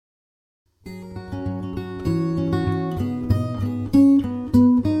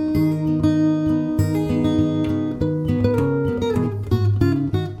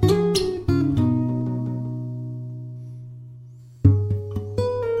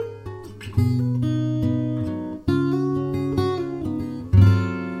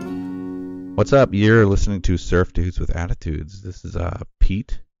What's up? You're listening to Surf Dudes with Attitudes. This is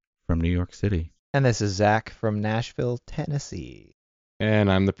Pete from New York City. And this is Zach from Nashville, Tennessee.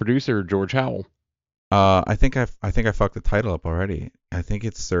 And I'm the producer, George Howell. I think I fucked the title up already. I think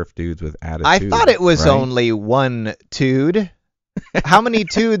it's Surf Dudes with Attitudes. I thought it was right? only one tude. How many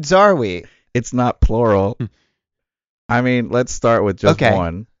tudes are we? It's not plural. I mean, let's start with just Okay.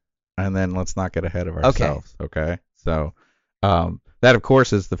 one, and then let's not get ahead of ourselves. Okay. So, that of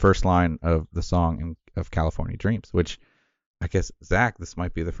course is the first line of the song of California Dreams, which I guess Zach, this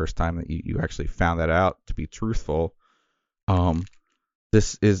might be the first time that you actually found that out. To be truthful,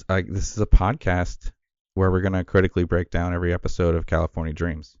 this is a podcast where we're gonna critically break down every episode of California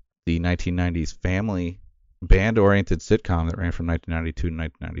Dreams, the 1990s family band-oriented sitcom that ran from 1992 to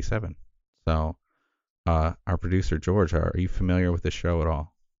 1997. So, our producer George, are you familiar with this show at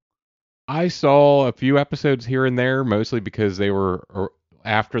all? I saw a few episodes here and there, mostly because they were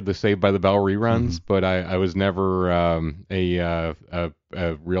after the Saved by the Bell reruns, but I was never a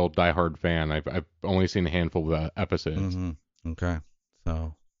real diehard fan. I've only seen a handful of episodes. Okay,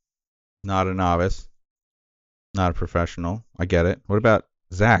 so not a novice, not a professional. I get it. What about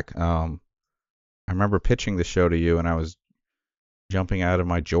Zach? I remember pitching the show to you, and I was jumping out of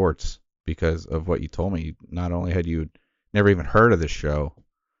my jorts because of what you told me. Not only had you never even heard of this show,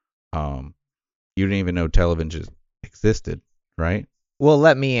 you didn't even know television existed, right? Well,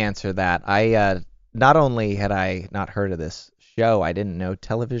 let me answer that. I not only had I not heard of this show, I didn't know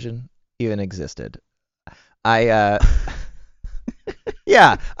television even existed. Yeah,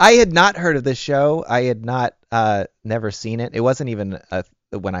 I had not heard of this show. I had not never seen it. It wasn't even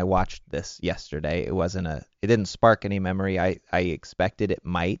when I watched this yesterday. It didn't spark any memory. I expected it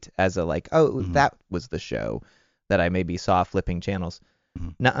might, as a like, that was the show that I maybe saw flipping channels.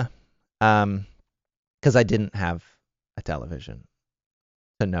 Nuh-uh. Because I didn't have a television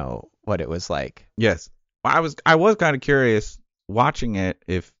to know what it was like. Yes. I was kind of curious watching it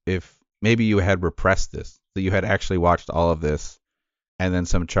if maybe you had repressed this, that you had actually watched all of this, and then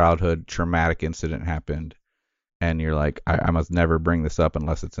some childhood traumatic incident happened, and you're like, I must never bring this up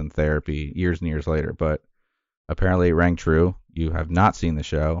unless it's in therapy years and years later. But apparently it rang true. You have not seen the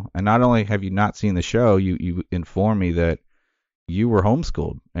show, and not only have you not seen the show, you informed me that you were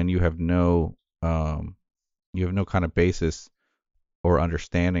homeschooled, and you have no kind of basis or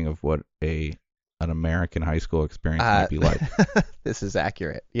understanding of what an American high school experience might be like. This is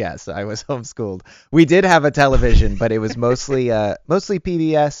accurate. Yes, I was homeschooled. We did have a television, but it was mostly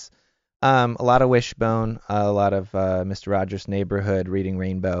PBS, a lot of Wishbone, a lot of Mr. Rogers' Neighborhood, Reading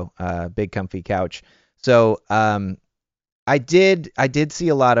Rainbow, Big Comfy Couch. So I did see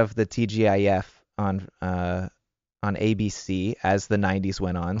a lot of the TGIF on ABC as the 90s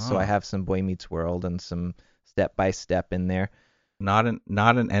went on. So I have some Boy Meets World and some Step by Step in there. Not an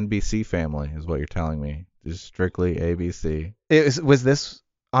NBC family is what you're telling me. Just strictly ABC. Was this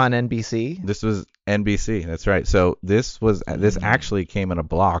on NBC? This was NBC. That's right. So this actually came in a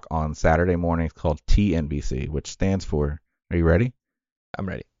block on Saturday mornings called TNBC, which stands for, are you ready? I'm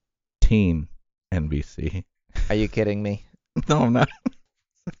ready. Teen NBC. Are you kidding me? No, I'm not.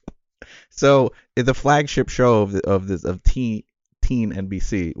 So the flagship show of Teen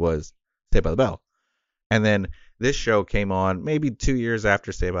NBC was Saved by the Bell, and then this show came on maybe 2 years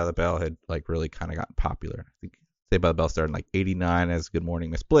after Saved by the Bell had like really kind of gotten popular. I think Saved by the Bell started in like '89 as Good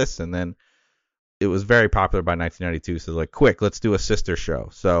Morning Miss Bliss, and then it was very popular by 1992. So like, quick, let's do a sister show.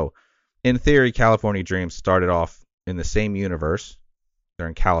 So in theory, California Dreams started off in the same universe. They're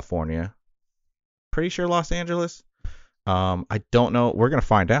in California. Pretty sure Los Angeles. I don't know. We're gonna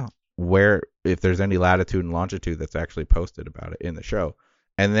find out if there's any latitude and longitude that's actually posted about it in the show.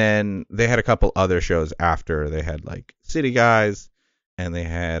 And then they had a couple other shows after. They had like City Guys, and they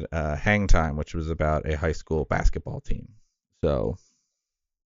had Hang Time, which was about a high school basketball team. So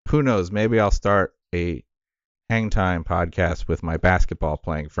who knows? Maybe I'll start a Hang Time podcast with my basketball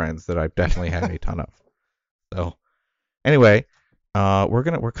playing friends that I've definitely had a ton of. So anyway, we're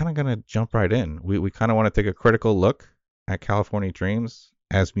kind of gonna jump right in. We kind of want to take a critical look at California Dreams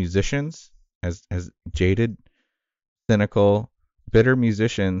as musicians, as jaded, cynical, bitter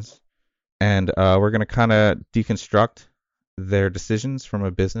musicians, and we're going to kind of deconstruct their decisions from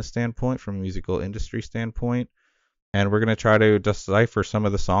a business standpoint, from a musical industry standpoint, and we're going to try to decipher some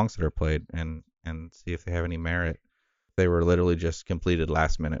of the songs that are played and see if they have any merit. They were literally just completed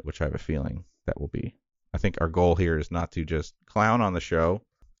last minute, which I have a feeling that will be. I think our goal here is not to just clown on the show.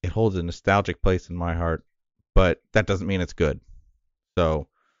 It holds a nostalgic place in my heart, but that doesn't mean it's good. So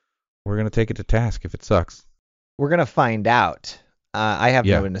we're going to take it to task if it sucks. We're going to find out. I have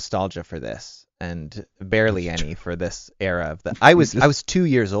Yeah. no nostalgia for this. and barely any for this era of the. I was 2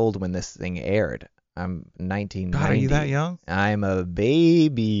 years old when this thing aired. I'm 1990. God, are you that young? I'm a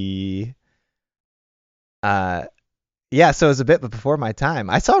baby. Yeah, so it was a bit before my time.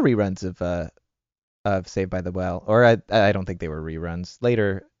 I saw reruns of Saved by the Bell, or I don't think they were reruns.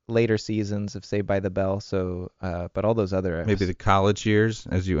 Later seasons of Saved by the Bell. So, but all those other Maybe the college years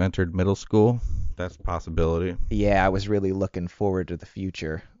as you entered middle school. That's a possibility. Yeah, I was really looking forward to the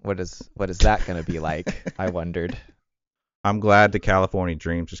future. What is that going to be like? I wondered. I'm glad the California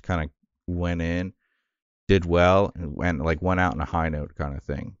Dreams just kind of went in, did well, and went out on a high note kind of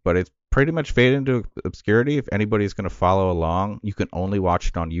thing. But it's pretty much faded into obscurity. If anybody's going to follow along, you can only watch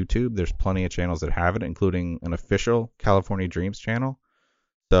it on YouTube. There's plenty of channels that have it, including an official California Dreams channel.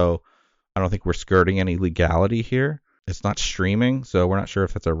 So I don't think we're skirting any legality here. It's not streaming, so we're not sure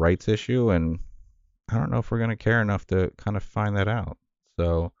if it's a rights issue, and I don't know if we're going to care enough to kind of find that out.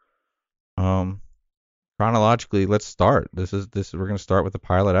 So chronologically, let's start. We're going to start with the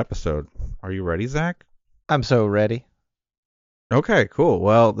pilot episode. Are you ready, Zach? I'm so ready. Okay, cool.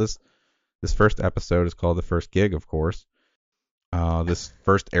 Well, this first episode is called The First Gig, of course. This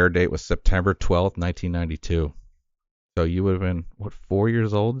first air date was September 12th, 1992. So you would have been, 4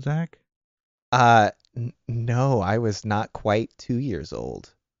 years old, Zach? No, I was not quite 2 years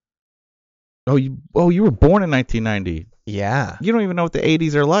old. Oh, you were born in 1990. Yeah. You don't even know what the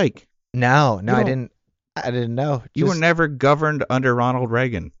 80s are like. No, I didn't know. You were never governed under Ronald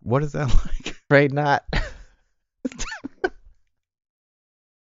Reagan. What is that like? Afraid not.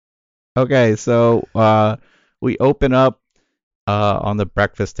 Okay, so we open up on the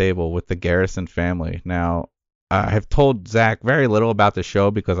breakfast table with the Garrison family. Now, I have told Zach very little about the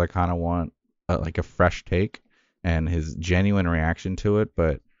show because I kind of want a fresh take and his genuine reaction to it.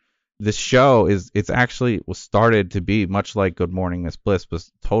 But this show was started to be much like Good Morning Miss Bliss, was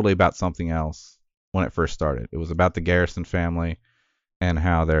totally about something else when it first started. It was about the Garrison family and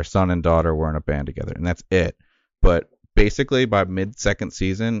how their son and daughter were in a band together, and that's it. But basically, by mid-second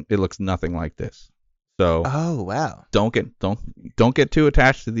season, it looks nothing like this. So, oh wow! Don't get too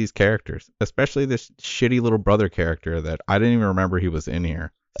attached to these characters, especially this shitty little brother character that I didn't even remember he was in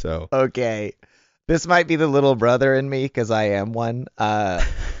here. So okay, this might be the little brother in me because I am one.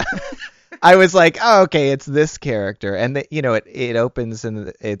 I was like, oh, okay, it's this character, and it opens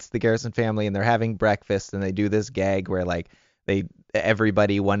and it's the Garrison family and they're having breakfast and they do this gag where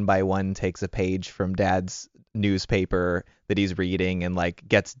everybody one by one takes a page from Dad's newspaper that he's reading and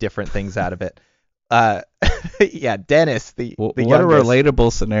gets different things out of it. Yeah, Dennis, the what youngest. A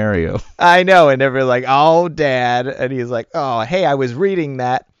relatable scenario. I know, and they're like, oh, Dad, and he's like, oh, hey, I was reading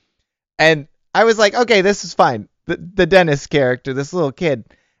that, and I was like, okay, this is fine. The Dennis character, this little kid,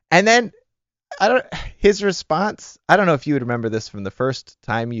 and then his response. I don't know if you would remember this from the first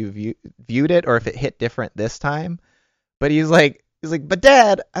time you viewed it, or if it hit different this time, but he's like, but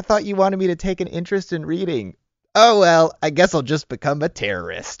Dad, I thought you wanted me to take an interest in reading. Oh well, I guess I'll just become a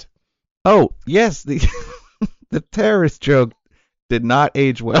terrorist. Oh, yes, the terrorist joke did not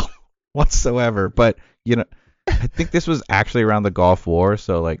age well whatsoever, but I think this was actually around the Gulf War,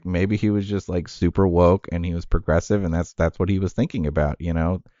 so maybe he was just super woke and he was progressive, and that's what he was thinking about,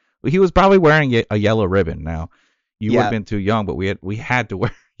 He was probably wearing a yellow ribbon. Now, you would have been too young, but we had to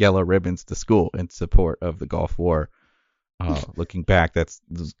wear yellow ribbons to school in support of the Gulf War. Looking back, that's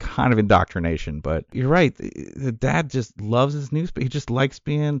kind of indoctrination, but you're right. The dad just loves his newspaper. He just likes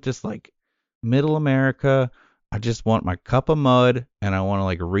being just middle America. I just want my cup of mud, and I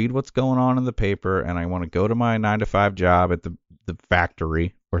want to read what's going on in the paper, and I want to go to my 9-to-5 job at the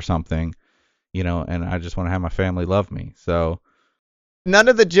factory or something, and I just want to have my family love me. So none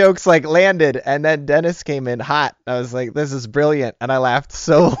of the jokes landed, and then Dennis came in hot. I was like, this is brilliant, and I laughed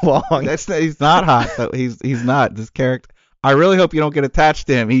so long. He's not hot though. He's not this character. I really hope you don't get attached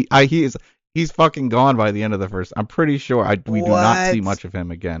to him. He's fucking gone by the end of the first. I'm pretty sure we do not see much of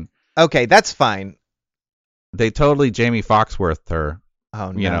him again. Okay, that's fine. They totally Jamie Foxworthed her.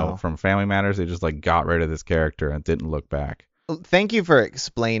 Oh no. From Family Matters, they just got rid of this character and didn't look back. Thank you for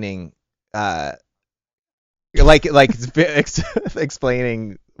explaining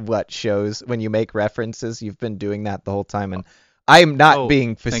explaining what shows when you make references. You've been doing that the whole time, and I'm not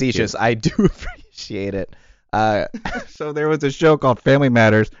being facetious. I do appreciate it. So there was a show called Family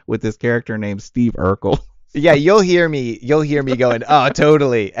Matters with this character named Steve Urkel. Yeah, you'll hear me going, oh,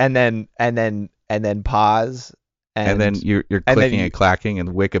 totally, and then pause, and then you're clicking and clacking and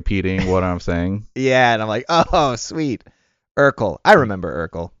Wikipediaing what I'm saying. Yeah, and I'm like, oh, sweet, Urkel. I remember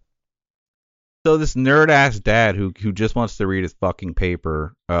Urkel. So this nerd ass dad who just wants to read his fucking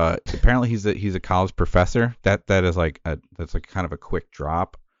paper. Apparently he's a college professor. That is that's kind of a quick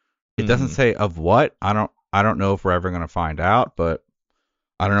drop. It doesn't say of what. I don't know if we're ever going to find out, but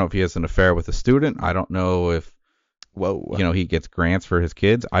I don't know if he has an affair with a student. I don't know if he gets grants for his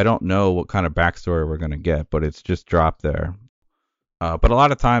kids. I don't know what kind of backstory we're going to get, but it's just dropped there. But a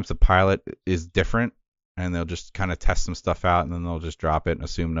lot of times the pilot is different, and they'll just kind of test some stuff out, and then they'll just drop it and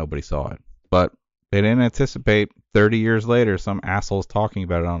assume nobody saw it. But they didn't anticipate 30 years later some assholes talking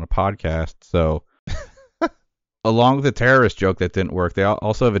about it on a podcast. So along with the terrorist joke that didn't work, they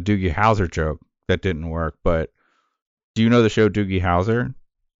also have a Doogie Howser joke that didn't work. But do you know the show Doogie Howser?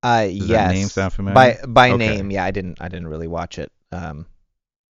 Does yes. that name sound familiar? By Okay. name, yeah. I didn't really watch it. I'm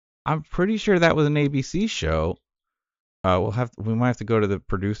pretty sure that was an ABC show. We might have to go to the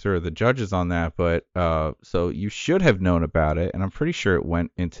producer or the judges on that, but so you should have known about it, and I'm pretty sure it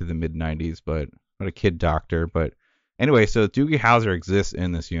went into the mid 90s, but not a kid doctor. But anyway, so Doogie Howser exists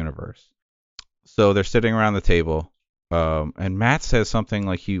in this universe. So they're sitting around the table, and Matt says something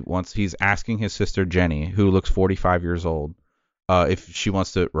like he's asking his sister Jenny, who looks 45 years old, if she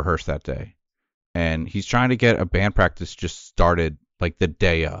wants to rehearse that day, and he's trying to get a band practice just started like the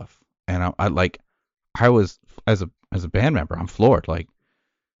day of, and I was as a band member, I'm floored, like,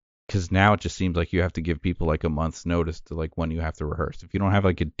 because now it just seems like you have to give people like a month's notice to like when you have to rehearse. If you don't have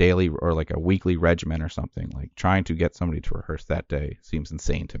like a daily or like a weekly regimen or something, like trying to get somebody to rehearse that day seems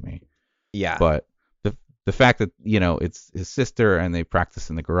insane to me. Yeah. But the fact that it's his sister and they practice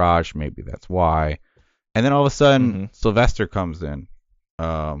in the garage, maybe that's why. And then all of a sudden Sylvester comes in.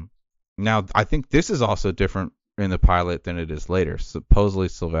 Now I think this is also different in the pilot than it is later. Supposedly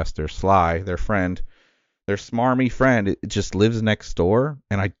Sylvester Sly, their friend. Their smarmy friend, it just lives next door,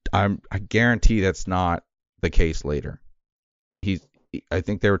 and I guarantee that's not the case later. I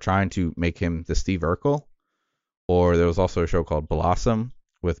think they were trying to make him the Steve Urkel, or there was also a show called Blossom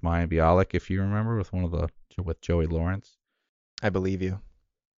with Maya Bialik, if you remember, with Joey Lawrence. I believe you.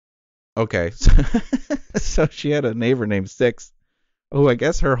 Okay, so she had a neighbor named Six, who I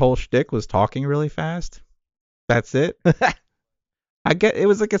guess her whole shtick was talking really fast. That's it. I get it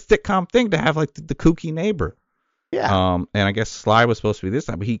was like a sitcom thing to have like the kooky neighbor. Yeah. And I guess Sly was supposed to be this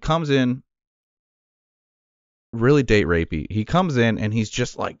time, but he comes in really date rapey. He comes in and he's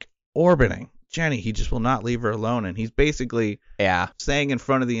just like orbiting Jenny. He just will not leave her alone, and he's basically saying in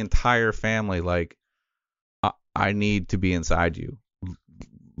front of the entire family like, I need to be inside you,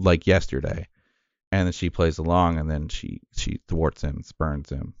 like yesterday. And then she plays along, and then she thwarts him,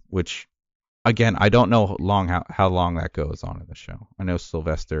 spurns him, which. Again, I don't know how long that goes on in the show. I know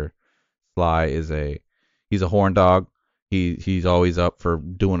Sylvester Sly he's a horn dog. He's always up for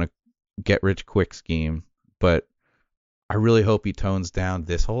doing a get rich quick scheme, but I really hope he tones down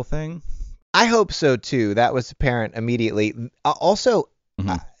this whole thing. I hope so too. That was apparent immediately. Also,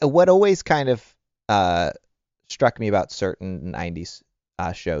 what always kind of struck me about certain 90s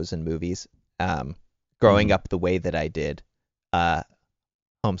shows and movies, growing up the way that I did,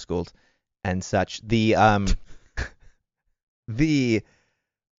 homeschooled and such, the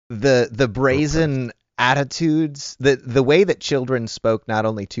brazen attitudes, the way that children spoke not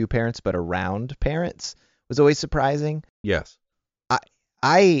only to parents but around parents was always surprising. Yes.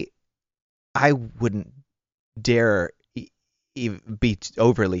 I wouldn't dare be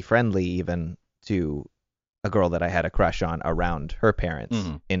overly friendly even to a girl that I had a crush on around her parents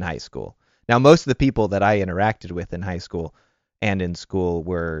in high school. Now, most of the people that I interacted with in high school and in school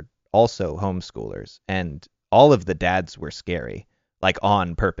were also homeschoolers, and all of the dads were scary, like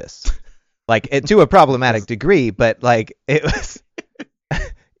on purpose, like to a problematic degree, but like it was,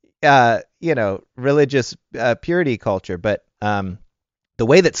 religious purity culture. But the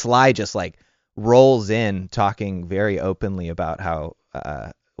way that Sly just like rolls in talking very openly about how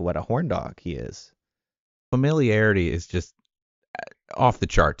what a horn dog he is. Familiarity is just off the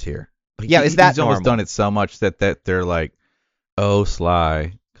charts here. Like, yeah, is that he's almost normal? done it so much that they're like, oh,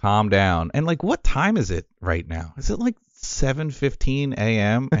 Sly, calm down. And like, what time is it right now? Is it like 7:15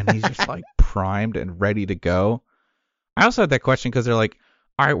 a.m. and he's just like primed and ready to go? I also had that question because they're like,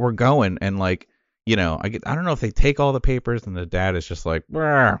 all right, we're going, and like, I don't know if they take all the papers and the dad is just like,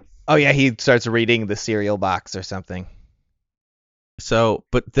 Brr. Oh yeah, he starts reading the cereal box or something. So,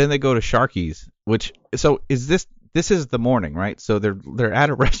 but then they go to Sharky's, so is this is the morning, right? So they're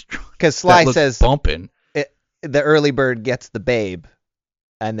at a restaurant because Sly says bumping. The early bird gets the babe,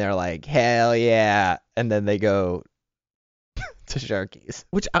 and they're like, hell yeah, and then they go to Sharky's.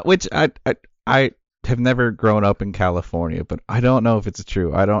 Which I have never grown up in California, but I don't know if it's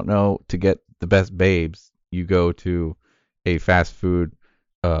true. I don't know, to get the best babes, you go to a fast food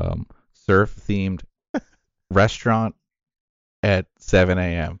surf themed restaurant at 7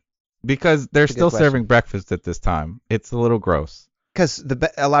 a.m. because they're still serving breakfast at this time. It's a little gross. because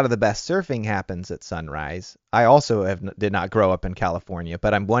a lot of the best surfing happens at sunrise. I also did not grow up in California,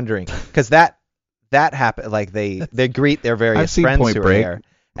 but I'm wondering because that happened. Like they greet their various seen friends Point who are Break. there,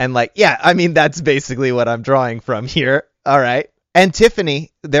 and like I mean that's basically what I'm drawing from here. All right, and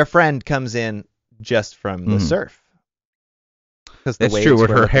Tiffany, their friend, comes in just from the surf. That's true. But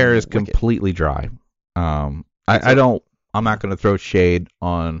her hair is wicked. completely dry. I'm not going to throw shade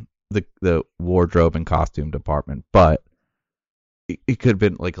on the wardrobe and costume department, but it could have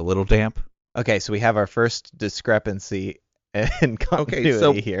been like a little damp. Okay, so we have our first discrepancy in continuity Okay,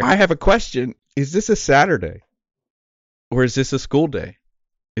 so here. I have a question. Is this a Saturday? Or is this a school day?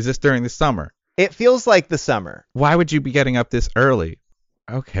 Is this during the summer? It feels like the summer. Why would you be getting up this early?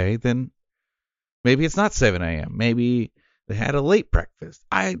 Okay, then maybe it's not 7 a.m. Maybe they had a late breakfast.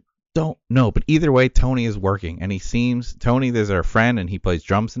 I don't know. But either way, Tony is working. And Tony is our friend, and he plays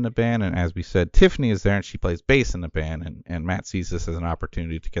drums in the band. And as we said, Tiffany is there, and she plays bass in the band. And Matt sees this as an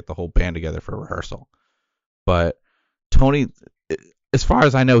opportunity to get the whole band together for rehearsal. But Tony, as far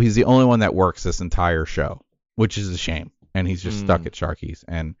as I know, he's the only one that works this entire show, which is a shame. And he's just stuck at Sharky's.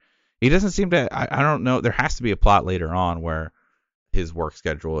 And he doesn't seem to, I don't know, there has to be a plot later on where his work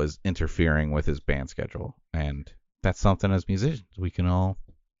schedule is interfering with his band schedule. And that's something as musicians we can all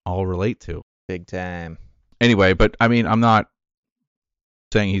relate to. Big time. Anyway, but I mean, I'm not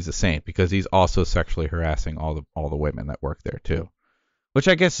saying he's a saint because he's also sexually harassing all the women that work there too. Which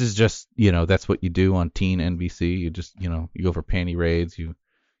I guess is just, that's what you do on teen NBC. You just, you go for panty raids. You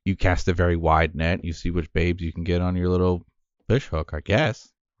cast a very wide net. You see which babes you can get on your little fish hook, I guess.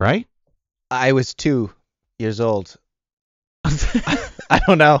 Right? I was 2 years old. I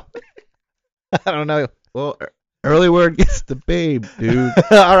don't know. Well, early word gets the babe, dude.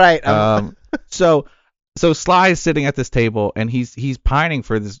 All right. So Sly is sitting at this table and he's pining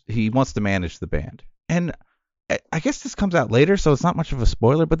for this. He wants to manage the band. And I guess this comes out later, so it's not much of a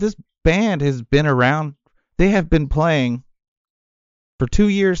spoiler, but this band has been around. They have been playing for 2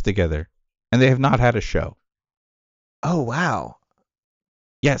 years together, and they have not had a show. Oh, wow.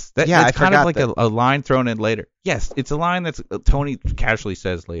 Yes, that's kind of like a line thrown in later. Yes, it's a line that's Tony casually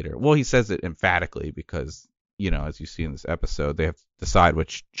says later. Well, he says it emphatically because, as you see in this episode, they have to decide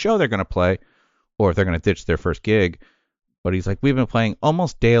which show they're going to play or if they're going to ditch their first gig. But he's like, we've been playing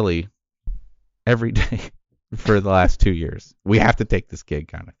almost daily every day for the last 2 years. We have to take this gig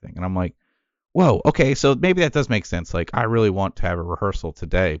kind of thing. And I'm like, whoa, okay, so maybe that does make sense. Like, I really want to have a rehearsal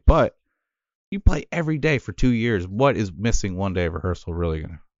today, but you play every day for 2 years. What is missing one day of rehearsal really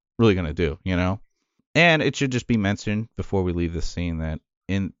gonna do, And it should just be mentioned before we leave this scene that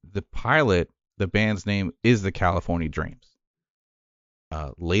in the pilot, the band's name is the California Dreams.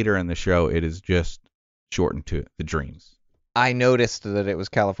 Later in the show, it is just shortened to the Dreams. I noticed that it was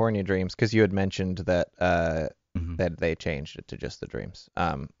California Dreams because you had mentioned that that they changed it to just the Dreams.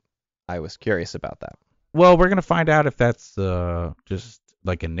 I was curious about that. Well, we're gonna find out if that's just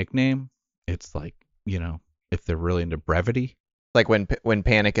like a nickname. It's like, if they're really into brevity. Like when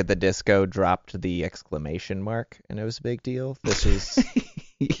Panic at the Disco dropped the exclamation mark and it was a big deal. This is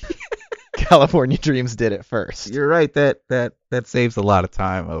California Dreams did it first. You're right. That saves a lot of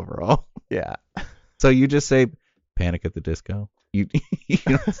time overall. Yeah. So you just say Panic at the Disco. You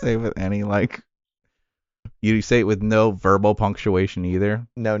don't say it with any you say it with no verbal punctuation either.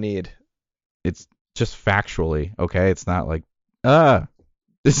 No need. It's just factually, okay? It's not like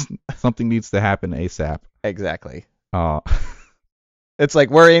something needs to happen ASAP. Exactly. Oh. It's like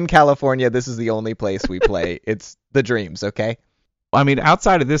we're in California. This is the only place we play. It's the Dreams, okay? I mean,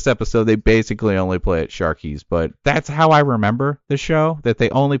 outside of this episode, they basically only play at Sharky's, but that's how I remember the show, that they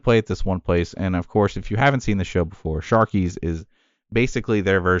only play at this one place. And of course, if you haven't seen the show before, Sharky's is basically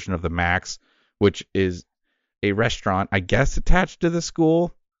their version of the Max, which is a restaurant, I guess, attached to the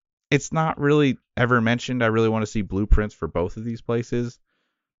school. It's not really ever mentioned. I really want to see blueprints for both of these places.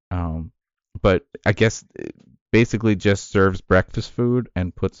 But I guess it basically just serves breakfast food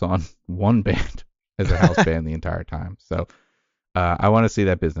and puts on one band as a house band the entire time. So I want to see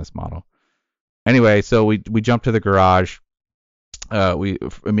that business model. Anyway, so we jump to the garage. We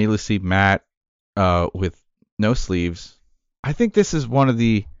immediately see Matt with no sleeves. I think this is one of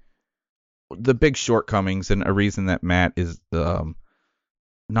the big shortcomings and a reason that Matt is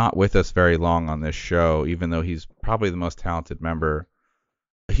not with us very long on this show, even though he's probably the most talented member.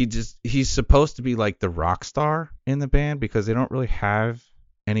 He's supposed to be like the rock star in the band because they don't really have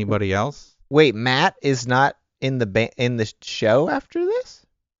anybody else. Wait, Matt is not in the show after this?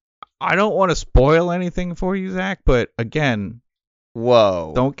 I don't want to spoil anything for you, Zach, but again,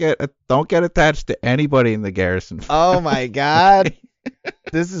 whoa! Don't get attached to anybody in the Garrison family. Oh my God,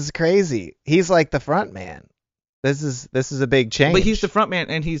 this is crazy. He's like the front man. This is a big change. But he's the front man,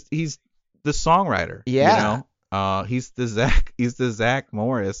 and he's the songwriter. Yeah. He's the Zach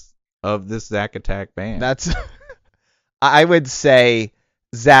Morris of this Zach Attack band. That's I would say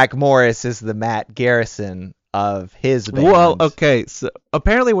Zach Morris is the Matt Garrison of his band. Well, okay, so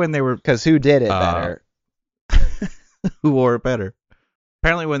apparently when they were because who did it better? Who wore it better?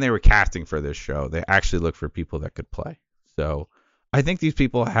 Apparently when they were casting for this show, they actually looked for people that could play. So I think these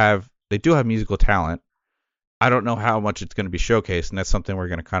people they do have musical talent. I don't know how much it's going to be showcased, and that's something we're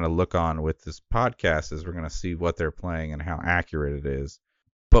going to kind of look on with this podcast, is we're going to see what they're playing and how accurate it is.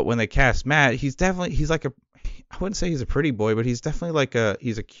 But when they cast Matt, he's like I wouldn't say he's a pretty boy, but he's definitely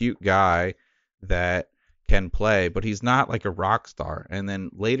he's a cute guy that can play, but he's not like a rock star. And then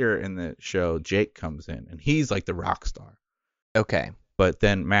later in the show, Jake comes in, and he's like the rock star. Okay. But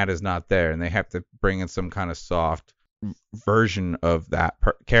then Matt is not there, and they have to bring in some kind of soft version of that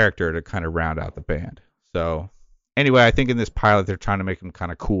character to kind of round out the band. So anyway, I think in this pilot they're trying to make him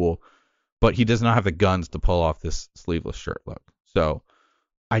kind of cool, but he does not have the guns to pull off this sleeveless shirt look. So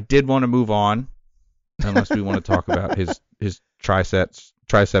I did want to move on, unless we want to talk about his triceps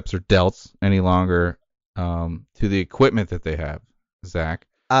or delts any longer, to the equipment that they have, Zach.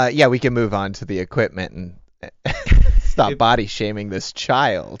 Yeah, we can move on to the equipment and stop body shaming this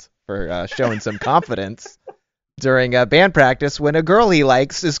child for showing some confidence during band practice when a girl he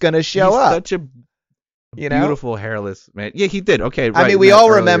likes is going to show up. Such a beautiful hairless man. Yeah, he did. Okay, right. I mean, we all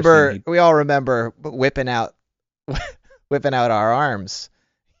remember whipping out our arms.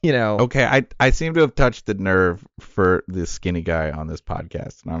 Okay, I seem to have touched the nerve for this skinny guy on this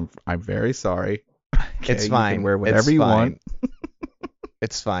podcast, and I'm very sorry. Okay, it's fine. You can wear whatever you want.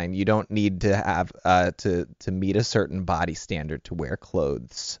 It's fine. You don't need to have to meet a certain body standard to wear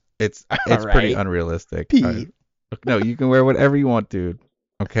clothes. It's pretty unrealistic. No, you can wear whatever you want, dude.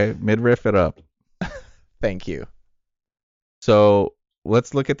 Okay, midriff it up. Thank you. So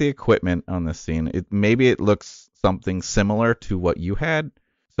let's look at the equipment on this scene. Maybe it looks something similar to what you had.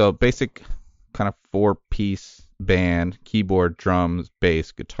 So basic kind of 4-piece band: keyboard, drums,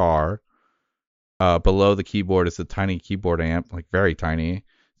 bass, guitar. Below the keyboard is a tiny keyboard amp, like very tiny.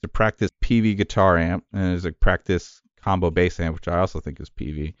 It's a practice PV guitar amp, and there's a practice combo bass amp, which I also think is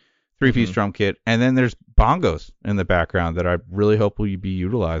PV. 3-piece drum kit, and then there's bongos in the background that I really hope will be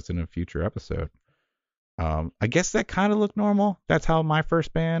utilized in a future episode. I guess that kind of looked normal. That's how my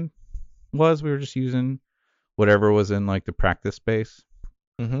first band was. We were just using whatever was in like the practice space,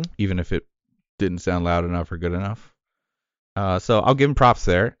 even if it didn't sound loud enough or good enough. So I'll give them props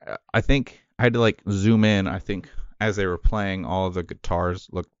there. I think I had to like zoom in. I think as they were playing, all of the guitars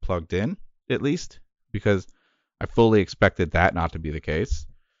looked plugged in, at least, because I fully expected that not to be the case.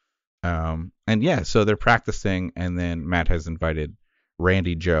 And yeah, so they're practicing, and then Matt has invited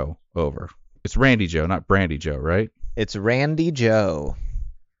Randy Joe over. It's Randy Joe, not Brandy Joe, right? It's Randy Joe.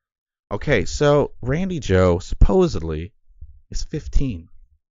 Okay, so Randy Joe supposedly is 15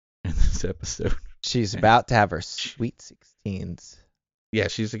 in this episode. She's about to have her sweet 16s. Yeah,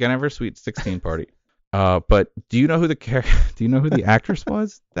 she's gonna have her sweet 16 party. But do you know who the actress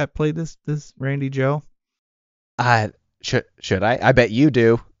was that played this Randy Joe? Should I? I bet you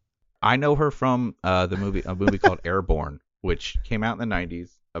do. I know her from a movie called Airborne, which came out in the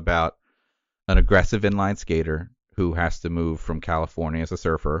 90s about an aggressive inline skater who has to move from California as a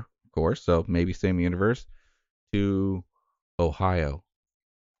surfer, of course, so maybe same universe, to Ohio.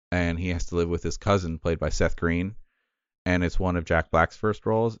 And he has to live with his cousin, played by Seth Green, and it's one of Jack Black's first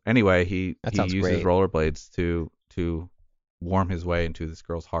roles. Anyway, he uses rollerblades to warm his way into this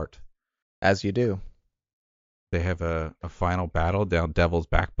girl's heart. As you do. They have a final battle down Devil's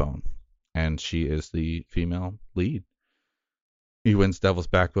Backbone, and she is the female lead. He wins Devil's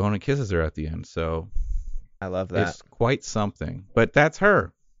Backbone and kisses her at the end, so I love that. It's quite something. But that's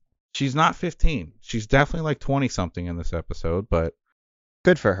her. She's not 15. She's definitely like 20-something in this episode, but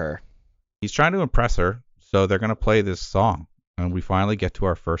good for her. He's trying to impress her, so they're going to play this song, and we finally get to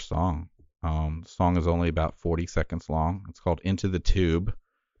our first song. The song is only about 40 seconds long. It's called Into the Tube.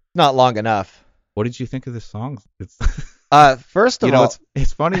 Not long enough. What did you think of this song? It's first of all,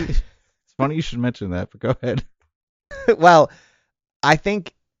 it's funny. It's funny you should mention that, but go ahead. Well, I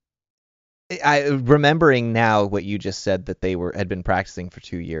think remembering now what you just said, that they had been practicing for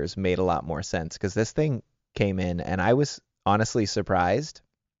 2 years, made a lot more sense, because this thing came in and I was honestly surprised.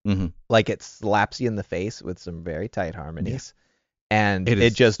 Mm-hmm. Like, it slaps you in the face with some very tight harmonies, and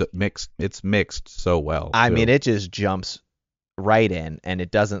it just mixed. It's mixed so well. I mean, it just jumps right in and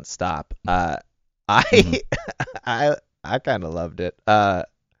it doesn't stop. I kind of loved it.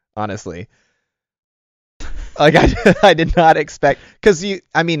 Honestly. Like I did not expect,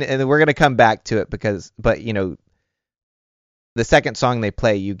 and we're gonna come back to it but the second song they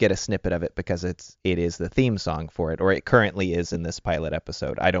play, you get a snippet of it because it is the theme song for it, or it currently is in this pilot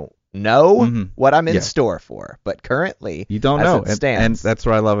episode. I don't know what I'm in store for, but currently you don't as know, it stands, and that's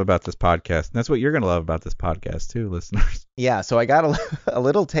what I love about this podcast. And that's what you're gonna love about this podcast too, listeners. Yeah, so I got a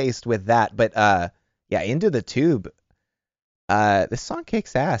little taste with that, but yeah, Into the Tube. This song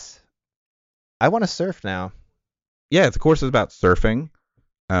kicks ass. I want to surf now. Yeah, of course, it's about surfing.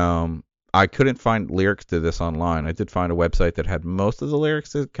 I couldn't find lyrics to this online. I did find a website that had most of the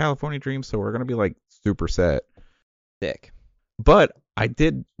lyrics to California Dreams, so we're gonna be like super set. Sick. But I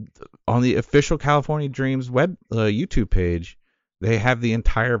did on the official California Dreams web YouTube page. They have the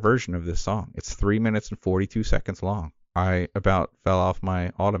entire version of this song. It's 3 minutes and 42 seconds long. I about fell off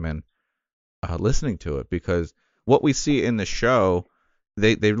my ottoman listening to it because what we see in the show,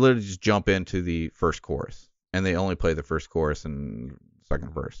 they literally just jump into the first chorus and they only play the first chorus and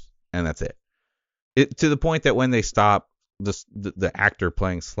second verse. And that's it. To the point that when they stop, the actor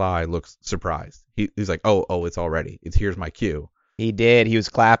playing Sly looks surprised. He's like, oh, it's already. Here's my cue. He did. He was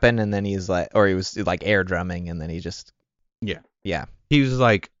clapping, and then he was like air drumming, and then he just. Yeah. He was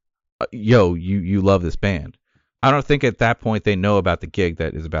like, yo, you love this band. I don't think at that point they know about the gig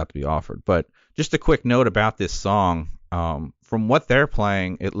that is about to be offered. But just a quick note about this song. From what they're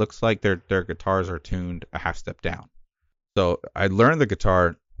playing, it looks like their guitars are tuned a half step down. So I learned the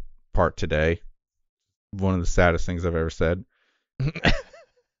guitar part today. One of the saddest things I've ever said.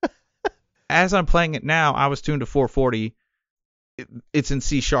 As I'm playing it now, I was tuned to 440. It's in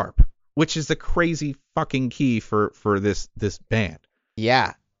C sharp, which is the crazy fucking key for this band.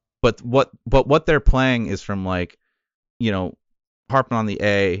 Yeah. But what they're playing is from like, harping on the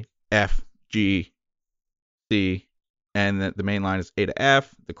A, F, G, C, and the main line is A to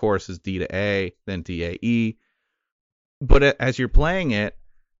F. The chorus is D to A, then D, A, E. But as you're playing it,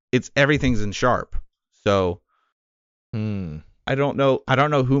 everything's in sharp. So I don't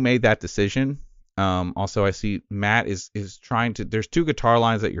know who made that decision. Also, I see Matt is trying to. There's two guitar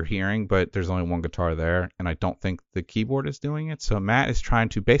lines that you're hearing, but there's only one guitar there, and I don't think the keyboard is doing it. So Matt is trying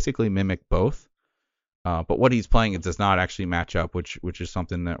to basically mimic both. But what he's playing, it does not actually match up, which is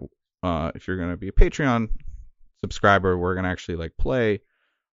something that if you're going to be a Patreon subscriber, we're going to actually like play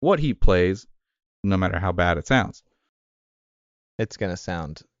what he plays, no matter how bad it sounds. It's going to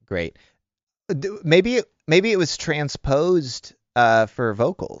sound great. Maybe it was transposed for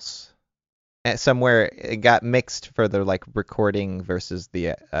vocals. Somewhere it got mixed for the like recording versus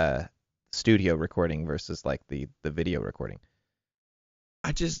the studio recording versus like the video recording.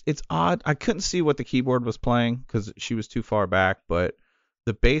 It's odd. I couldn't see what the keyboard was playing because she was too far back, but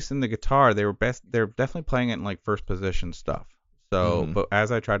the bass and the guitar, they're definitely playing it in like first position stuff. So, but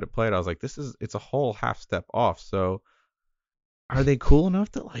as I tried to play it, I was like, it's a whole half step off. So are they cool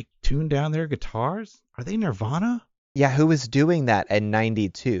enough to like tune down their guitars? Are they Nirvana? Yeah, who was doing that in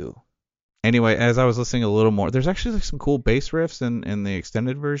 92? Anyway, as I was listening a little more, there's actually like some cool bass riffs in the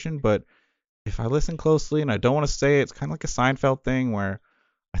extended version, but if I listen closely, and I don't want to say it's kind of like a Seinfeld thing where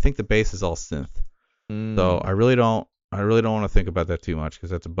I think the bass is all synth. So I really don't want to think about that too much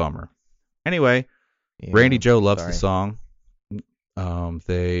because that's a bummer. Anyway, yeah, Randy Joe loves the song.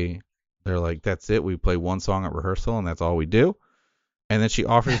 They're like, that's it. We play one song at rehearsal and that's all we do. And then she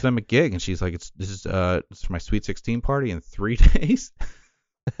offers them a gig and she's like, it's for my Sweet 16 party in 3 days.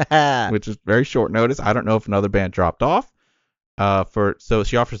 Which is very short notice. I don't know if another band dropped off. So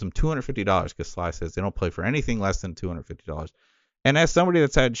she offers them $250 because Sly says they don't play for anything less than $250. And as somebody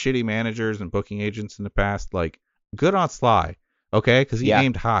that's had shitty managers and booking agents in the past, like, good on Sly, okay? Because he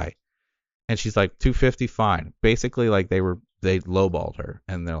aimed high. And she's like, $250, fine. Basically, like they lowballed her,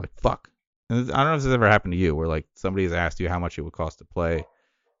 and they're like, fuck. And I don't know if this ever happened to you, where like somebody's asked you how much it would cost to play,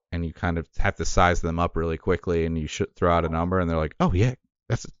 and you kind of have to size them up really quickly, and you should throw out a number, and they're like, oh yeah.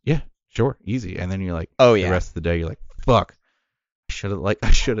 Sure, easy. And then you're like, the rest of the day, you're like, fuck, I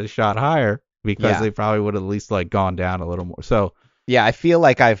should have shot higher because they probably would have at least like gone down a little more. So yeah, I feel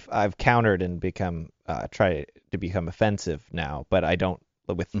like I've countered and try to become offensive now, but I don't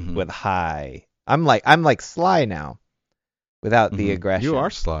with high. I'm like Sly now, without the aggression. You are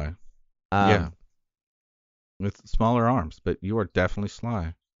Sly. With smaller arms, but you are definitely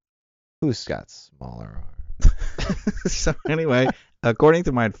Sly. Who's got smaller arms? So anyway. According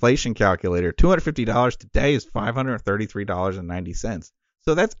to my inflation calculator, $250 today is $533.90.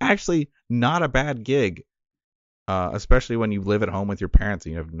 So that's actually not a bad gig, especially when you live at home with your parents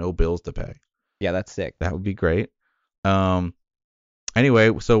and you have no bills to pay. Yeah, that's sick. That would be great.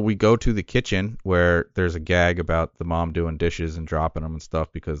 Anyway, so we go to the kitchen where there's a gag about the mom doing dishes and dropping them and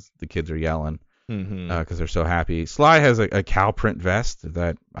stuff because the kids are yelling. because they're so happy. Sly has a cow print vest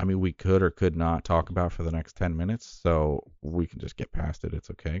that, I mean, we could or could not talk about for the next 10 minutes, so we can just get past it. It's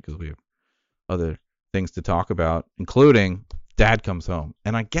okay, because we have other things to talk about, including Dad comes home.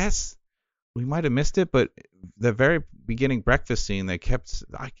 And I guess we might have missed it, but the very beginning breakfast scene, they kept,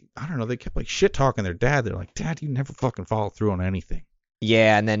 I don't know, they kept like shit talking their dad. They're like, Dad, you never fucking follow through on anything.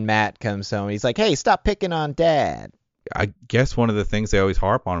 Yeah, and then Matt comes home. He's like, hey, stop picking on Dad. I guess one of the things they always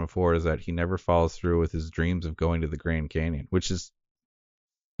harp on him for is that he never follows through with his dreams of going to the Grand Canyon, which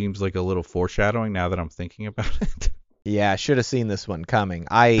seems like a little foreshadowing now that I'm thinking about it. Yeah, I should have seen this one coming.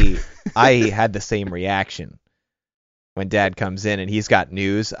 I had the same reaction when Dad comes in and he's got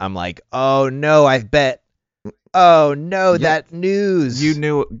news. I'm like, oh no, I bet. Oh no, that news. You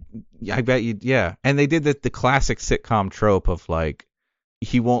knew. I bet you. Yeah, and they did the classic sitcom trope of like,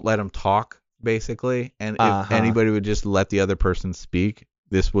 he won't let him talk, basically, and if anybody would just let the other person speak,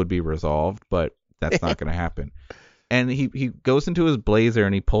 this would be resolved, but that's not going to happen. And he goes into his blazer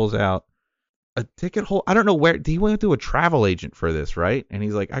and he pulls out a ticket hole. I don't know where. He went to a travel agent for this, right? And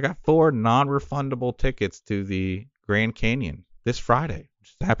he's like, I got 4 non-refundable tickets to the Grand Canyon this Friday,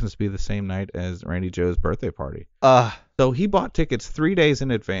 which happens to be the same night as Randy Joe's birthday party. So he bought tickets 3 days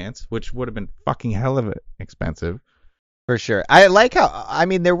in advance, which would have been fucking hell of expensive. For sure. I like how, I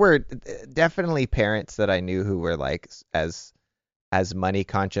mean, there were definitely parents that I knew who were like as money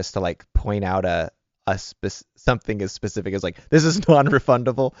conscious to like point out something as specific as like, this is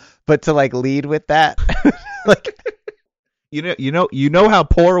non-refundable, but to like lead with that, like, you know how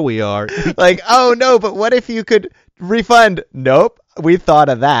poor we are. Like, oh no, but what if you could refund? Nope, we thought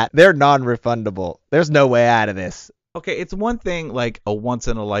of that. They're non-refundable. There's no way out of this. Okay, it's one thing like a once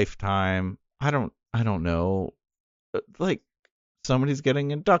in a lifetime. I don't know. Like somebody's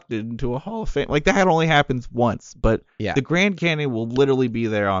getting inducted into a Hall of Fame. Like that only happens once, but yeah. The Grand Canyon will literally be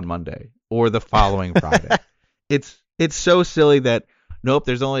there on Monday or the following Friday. It's so silly that nope,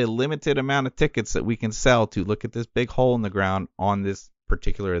 there's only a limited amount of tickets that we can sell to look at this big hole in the ground on this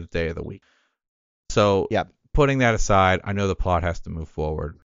particular day of the week. So yeah. Putting that aside, I know the plot has to move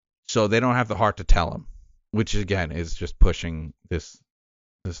forward. So they don't have the heart to tell him, which again is just pushing this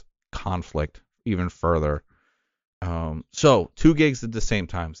conflict even further. So 2 gigs at the same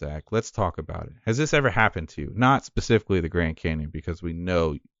time, Zach. Let's talk about it. Has this ever happened to you? Not specifically the Grand Canyon, because we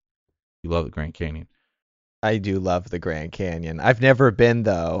know you love the Grand Canyon. I do love the Grand Canyon. I've never been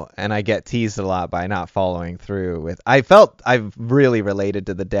though, and I get teased a lot by not following through with. I felt I've really related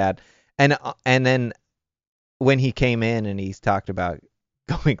to the dad, and then when he came in and he's talked about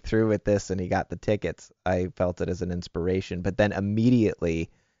going through with this and he got the tickets, I felt it as an inspiration. But then immediately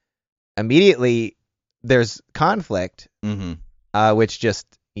there's conflict, which just,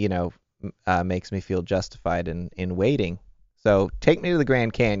 makes me feel justified in waiting. So take me to the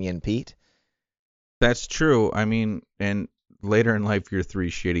Grand Canyon, Pete. That's true. I mean, and later in life, your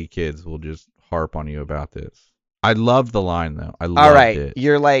 3 shitty kids will just harp on you about this. I love the line, though. I loved it. All right,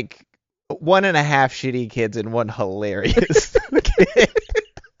 you're like 1.5 shitty kids and 1 hilarious kid.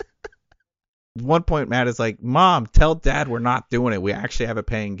 At one point, Matt is like, Mom, tell Dad we're not doing it. We actually have a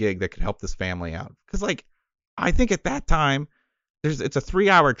paying gig that could help this family out. Because, like, I think at that time, it's a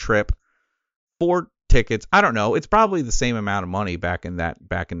 3-hour trip, 4 tickets. I don't know. It's probably the same amount of money back in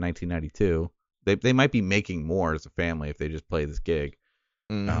 1992. They might be making more as a family if they just play this gig.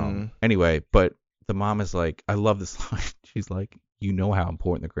 Anyway, but the mom is like, I love this line. She's like, you know how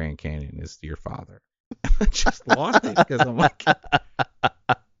important the Grand Canyon is to your father. I just lost it because I'm like,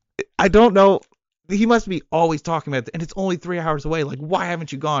 I don't know. He must be always talking about it, and it's only 3 hours away. Like, why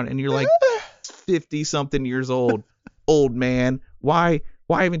haven't you gone? And you're like 50-something years old man. Why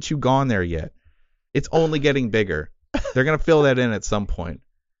haven't you gone there yet? It's only getting bigger. They're going to fill that in at some point.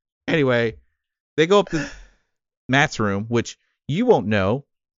 Anyway, they go up to Matt's room, which you won't know,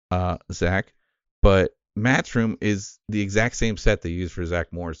 Zach, but Matt's room is the exact same set they used for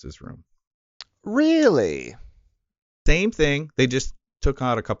Zach Morris's room. Really? Same thing. They just took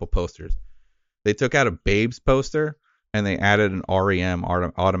out a couple posters. They took out a Babes poster, and they added an REM,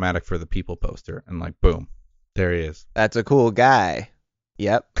 Automatic for the People poster, and like, boom, there he is. That's a cool guy.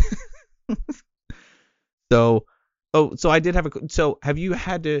 Yep. So I did have so have you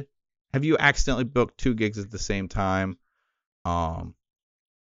accidentally booked 2 gigs at the same time? And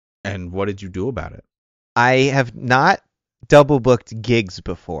what did you do about it? I have not double booked gigs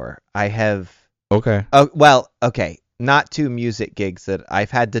before. I have. Okay. Oh, well, okay. Not 2 music gigs that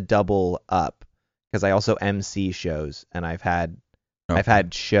I've had to double up because I also MC shows, and I've had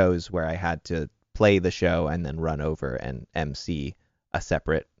shows where I had to play the show and then run over and MC a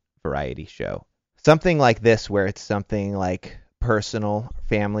separate variety show. Something like this where it's something like personal,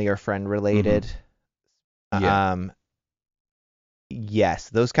 family or friend related, Yeah. yes,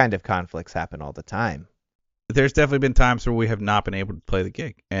 those kind of conflicts happen all the time. There's definitely been times where we have not been able to play the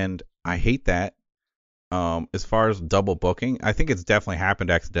gig, and I hate that. As far as double booking, I think it's definitely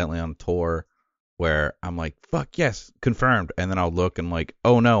happened accidentally on tour where I'm like, fuck yes, confirmed. And then I'll look and like,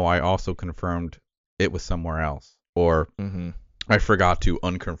 oh no, I also confirmed it was somewhere else. Or I forgot to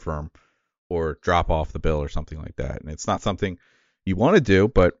unconfirm or drop off the bill or something like that. And it's not something you want to do,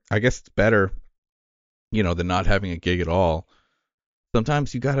 but I guess it's better, than not having a gig at all.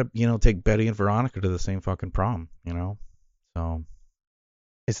 Sometimes you gotta, take Betty and Veronica to the same fucking prom, So.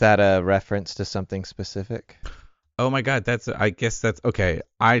 Is that a reference to something specific? Oh my God, I guess that's okay.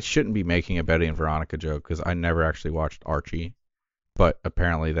 I shouldn't be making a Betty and Veronica joke because I never actually watched Archie, but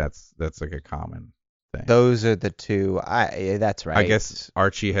apparently that's like a common thing. Those are the two. That's right. I guess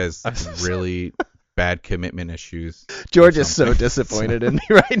Archie has really bad commitment issues. George is so disappointed in me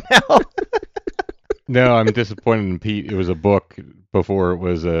right now. No, I'm disappointed in Pete. It was a book before it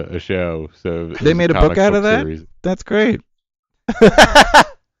was a show. So they made a book out of that? Series. That's great.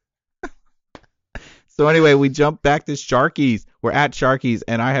 So anyway, we jump back to Sharky's. We're at Sharky's,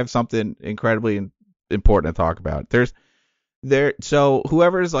 and I have something incredibly important to talk about. So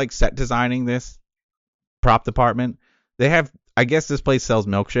whoever's like set designing this prop department, they have, I guess this place sells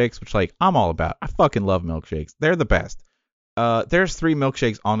milkshakes, which like I'm all about. I fucking love milkshakes. They're the best. There's 3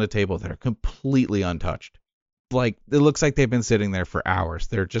 milkshakes on the table that are completely untouched. Like it looks like they've been sitting there for hours.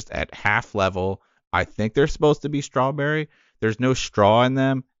 They're just at half level. I think they're supposed to be strawberry. There's no straw in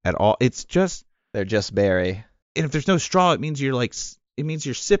them at all. It's just they're just berry. And if there's no straw, it means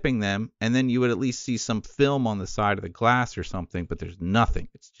you're sipping them, and then you would at least see some film on the side of the glass or something, but there's nothing.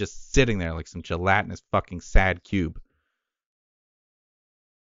 It's just sitting there like some gelatinous fucking sad cube.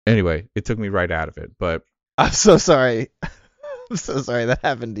 Anyway, it took me right out of it, but I'm so sorry. I'm so sorry that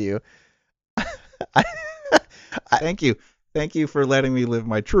happened to you. Thank you. Thank you for letting me live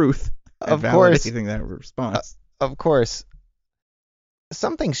my truth. Of course. Validating that response. Of course.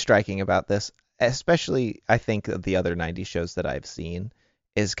 Something striking about this, especially I think of the other 90s shows that I've seen,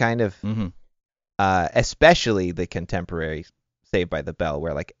 is kind of, especially the contemporary Saved by the Bell,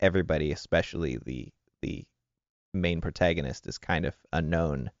 where like everybody, especially the main protagonist, is kind of a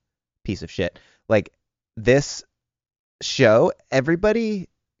known piece of shit. Like this show, everybody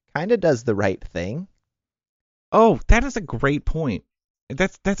kind of does the right thing. Oh, that is a great point.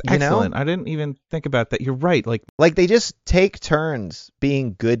 That's excellent. I didn't even think about that. You're right. Like they just take turns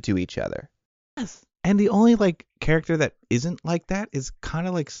being good to each other. Yes. And the only like character that isn't like that is kind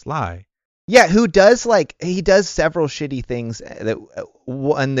of like Sly. Yeah, who does he does several shitty things, that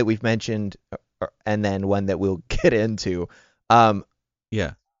one that we've mentioned and then one that we'll get into.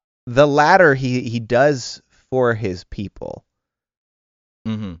 Yeah. The latter he does for his people.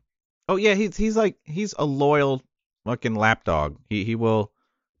 Mm-hmm. Oh yeah, he's a loyal fucking lapdog. He will,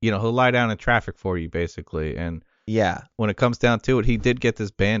 he'll lie down in traffic for you basically. And yeah, when it comes down to it, he did get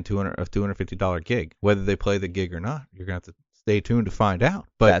this band $250 gig. Whether they play the gig or not, you're gonna have to stay tuned to find out.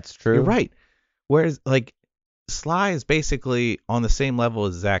 But that's true. You're right. Whereas like Sly is basically on the same level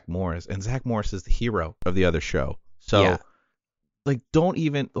as Zach Morris, and Zach Morris is the hero of the other show. So yeah. Like don't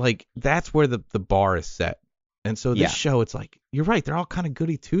even like that's where the bar is set. And so this show, it's like, you're right, they're all kind of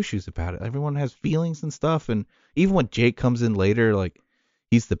goody two-shoes about it. Everyone has feelings and stuff, and even when Jake comes in later, like,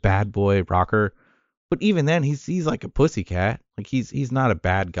 he's the bad boy rocker. But even then, he's like a pussycat. Like, he's not a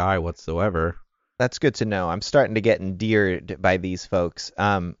bad guy whatsoever. That's good to know. I'm starting to get endeared by these folks.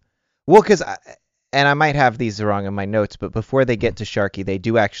 Well, because, and I might have these wrong in my notes, but before they get to Sharky, they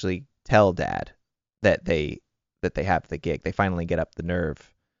do actually tell Dad that they have the gig. They finally get up the nerve.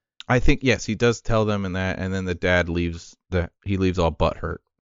 I think, yes, he does tell them in that, and then the dad leaves all butthurt.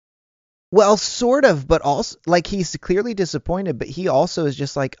 Well, sort of, but also, like, he's clearly disappointed, but he also is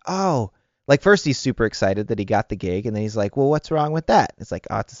just like, oh, like, first he's super excited that he got the gig, and then he's like, well, what's wrong with that? It's like,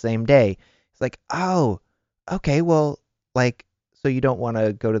 oh, it's the same day. It's like, oh, okay, well, like, so you don't want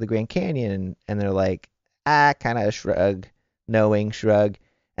to go to the Grand Canyon? And they're like, kind of shrug, knowing shrug.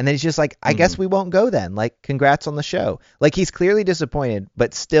 And then he's just like, I guess we won't go then. Like, congrats on the show. Like, he's clearly disappointed,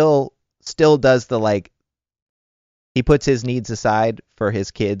 but still does the, like, he puts his needs aside for his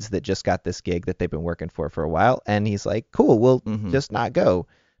kids that just got this gig that they've been working for a while. And he's like, cool, we'll just not go.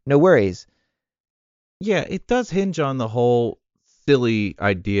 No worries. Yeah, it does hinge on the whole silly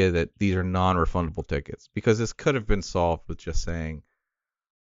idea that these are non-refundable tickets, because this could have been solved with just saying,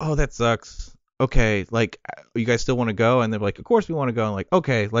 oh, that sucks. Okay, like, you guys still want to go? And they're like, of course we want to go. And like,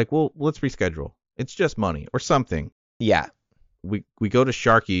 okay, like, well, let's reschedule. It's just money or something. Yeah. we go to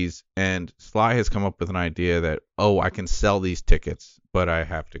Sharky's, and Sly has come up with an idea that, I can sell these tickets, but I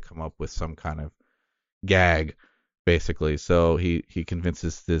have to come up with some kind of gag, basically. So he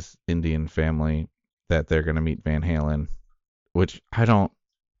convinces this Indian family that they're going to meet Van Halen, which I don't.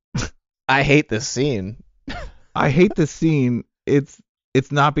 I hate this scene. I hate this scene. It's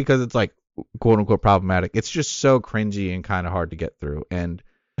not because it's like quote unquote problematic. It's just so cringy and kind of hard to get through. And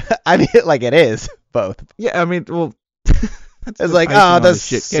I mean, like it is both. yeah, I mean, well, it's like, those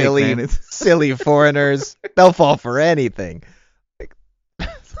silly foreigners, they'll fall for anything. Like,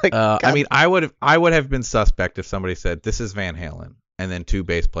 I mean, I would have been suspect if somebody said this is Van Halen and then 2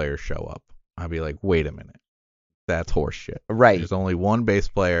 bass players show up. I'd be like, wait a minute, that's horseshit. Right. There's only one bass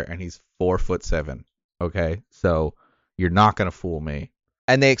player and he's 4'7". Okay, so you're not gonna fool me.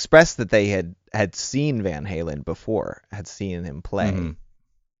 And they expressed that they had seen Van Halen before, had seen him play. Mm-hmm.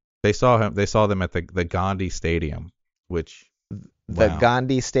 They saw them at the Gandhi Stadium, which the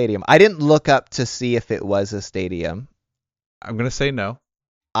Gandhi Stadium. I didn't look up to see if it was a stadium. I'm gonna say no.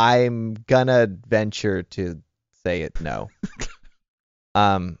 I'm gonna venture to say it no.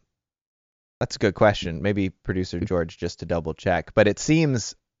 That's a good question. Maybe producer George just to double check, but it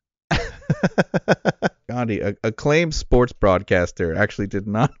seems Gandhi, acclaimed sports broadcaster, actually did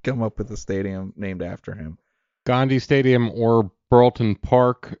not come up with a stadium named after him. Gandhi Stadium or Burleton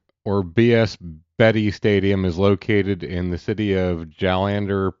Park or B.S. Betty Stadium is located in the city of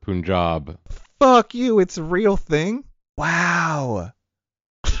Jalandhar, Punjab. Fuck you, it's a real thing. Wow.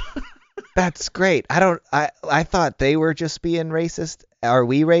 That's great. I thought they were just being racist. Are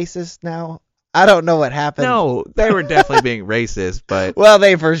we racist now? I don't know what happened. No, they were definitely being racist, but well,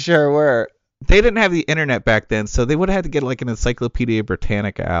 they for sure were. They didn't have the internet back then, so they would have had to get like an Encyclopedia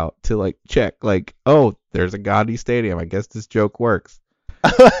Britannica out to like check, like, oh, there's a Gandhi Stadium. I guess this joke works.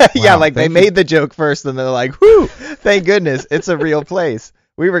 Yeah, like they made the joke first, and they're like, "Whoo! Thank goodness, it's a real place."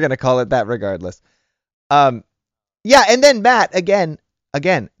 We were gonna call it that regardless. Yeah, and then Matt again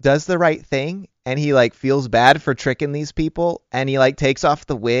does the right thing, and he like feels bad for tricking these people, and he like takes off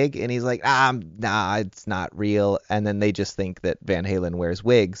the wig, and he's like, nah, it's not real, and then they just think that Van Halen wears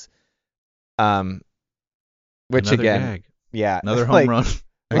wigs. Which another again, gag. Yeah, another home run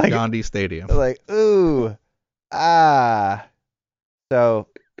at Gandhi Stadium. Like, ooh, so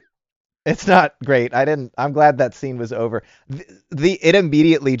it's not great. I'm glad that scene was over. It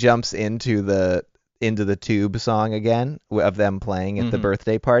immediately jumps into the Tube song again of them playing at the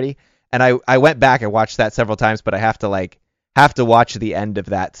birthday party, and I went back and watched that several times, but I have to watch the end of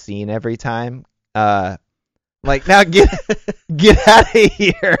that scene every time. Like, now get out of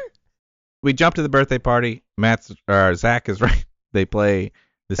here. We jump to the birthday party. Zach is right. They play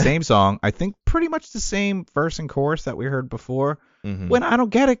the same song. I think pretty much the same verse and chorus that we heard before. Mm-hmm. When I don't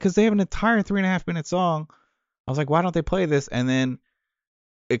get it because they have an entire 3.5 minute song. I was like, why don't they play this? And then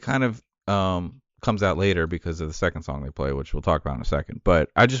it kind of comes out later because of the second song they play, which we'll talk about in a second. But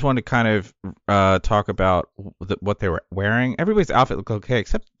I just want to kind of talk about what they were wearing. Everybody's outfit looked okay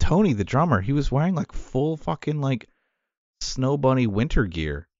except Tony, the drummer. He was wearing like full fucking like Snow Bunny winter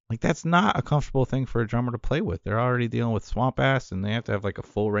gear. Like, that's not a comfortable thing for a drummer to play with. They're already dealing with swamp ass, and they have to have like a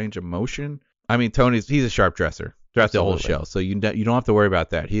full range of motion. I mean, he's a sharp dresser throughout the whole show, so you don't have to worry about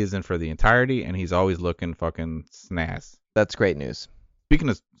that. He is in for the entirety, and he's always looking fucking snaz. That's great news. Speaking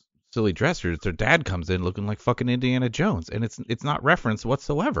of silly dressers, their dad comes in looking like fucking Indiana Jones, and it's not referenced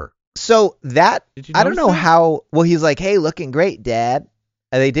whatsoever. So that I don't know that? how. Well, he's like, "Hey, looking great, Dad."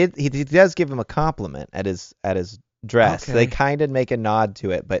 And he does give him a compliment at his dress. Okay. They kind of make a nod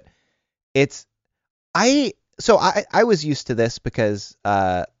to it, but I was used to this because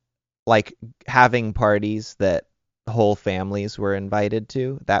like having parties that whole families were invited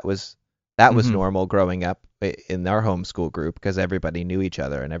to. That was normal growing up in our homeschool group because everybody knew each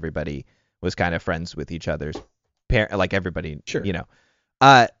other and everybody was kind of friends with each other's parent. Like everybody, sure. You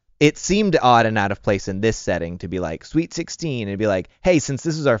know. It seemed odd and out of place in this setting to be like Sweet 16 and be like, "Hey, since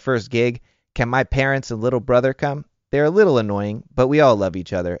this is our first gig, can my parents and little brother come? They're a little annoying, but we all love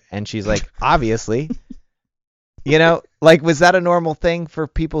each other." And she's like, "Obviously." You know, like, was that a normal thing for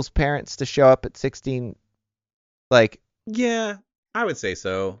people's parents to show up at 16? Like, yeah, I would say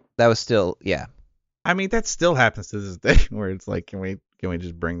so. That was still, yeah. I mean, that still happens to this day where it's like, can we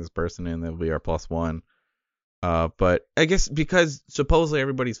just bring this person in? They'll be our plus one. But I guess because supposedly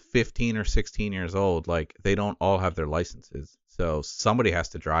everybody's 15 or 16 years old, like they don't all have their licenses. So somebody has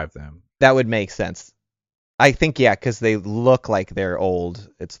to drive them. That would make sense. I think, yeah, because they look like they're old.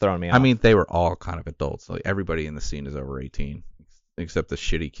 It's throwing me off. I mean, they were all kind of adults. Like everybody in the scene is over 18, except the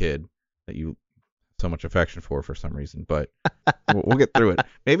shitty kid that you so much affection for some reason, but we'll get through it.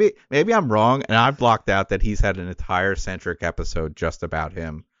 Maybe I'm wrong, and I've blocked out that he's had an entire centric episode just about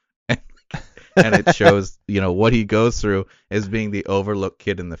him, and it shows what he goes through as being the overlooked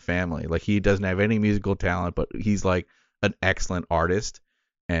kid in the family. Like, he doesn't have any musical talent, but he's like an excellent artist,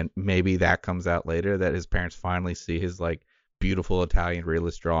 and maybe that comes out later, that his parents finally see his like beautiful Italian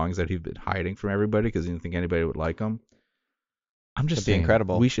realist drawings that he's been hiding from everybody because he didn't think anybody would like them. I'm just saying,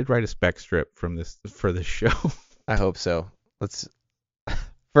 incredible. We should write a spec strip for this show. I hope so. Let's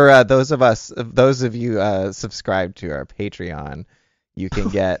for those of you subscribed to our Patreon, you can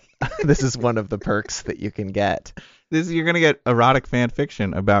get this is one of the perks that you can get. You're gonna get erotic fan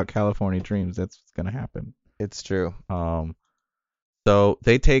fiction about California Dreams. That's what's gonna happen. It's true. So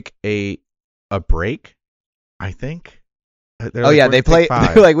they take a break, I think. They play.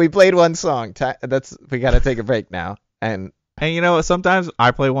 They're like, we played one song. We got to take a break now. And sometimes I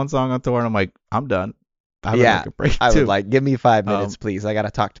play one song on tour and I'm like, I'm done. I would like a break I too. would like, give me 5 minutes, please. I got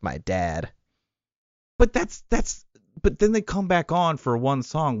to talk to my dad. But but then they come back on for one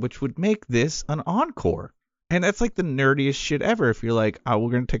song, which would make this an encore. And that's like the nerdiest shit ever. If you're like,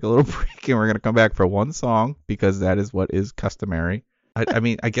 we're going to take a little break and we're going to come back for one song because that is what is customary. I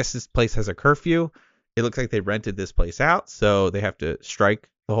mean, I guess this place has a curfew. It looks like they rented this place out, so they have to strike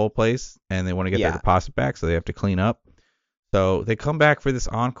the whole place, and they want to get their deposit back, so they have to clean up. So they come back for this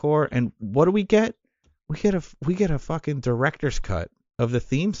encore, and what do we get? We get a fucking director's cut of the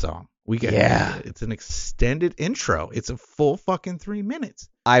theme song. It's an extended intro. It's a full fucking 3 minutes.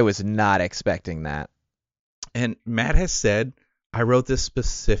 I was not expecting that. And Matt has said, I wrote this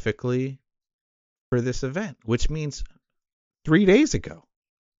specifically for this event, which means 3 days ago.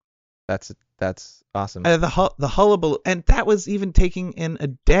 That's awesome. The hullabaloo, and that was even taking in a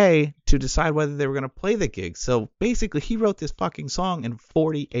day to decide whether they were going to play the gig. So basically, he wrote this fucking song in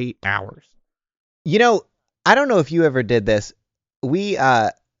 48 hours. I don't know if you ever did this. We,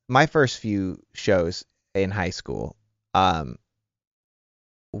 my first few shows in high school,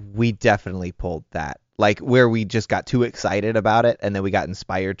 we definitely pulled that. Like, where we just got too excited about it, and then we got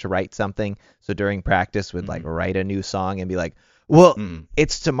inspired to write something. So during practice, we'd like write a new song and be like, well,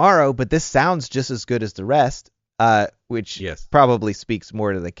 it's tomorrow, but this sounds just as good as the rest, which probably speaks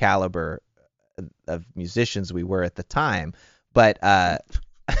more to the caliber of musicians we were at the time, but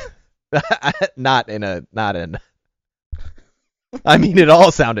not in. I mean, it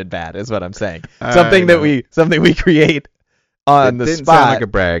all sounded bad, is what I'm saying. Something we create on the spot. It didn't sound like a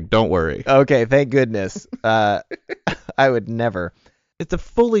brag. Don't worry. Okay, thank goodness. I would never. It's a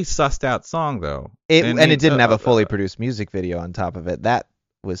fully sussed out song, though. It didn't have a fully produced music video on top of it. That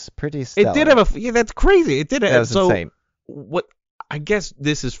was pretty stellar. It did have that's crazy. It did have. That was insane. I guess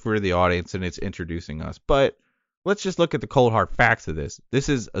this is for the audience and it's introducing us, but let's just look at the cold hard facts of this. This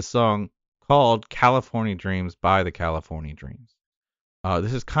is a song called California Dreams by the California Dreams.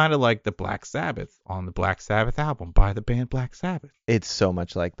 This is kind of like the Black Sabbath on the Black Sabbath album by the band Black Sabbath. It's so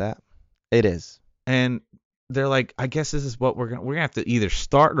much like that. It is. And they're like, I guess this is what we're gonna have to either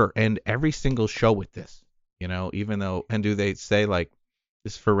start or end every single show with this, even though, and do they say like,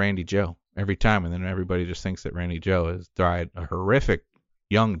 this is for Randy Joe every time, and then everybody just thinks that Randy Joe has died a horrific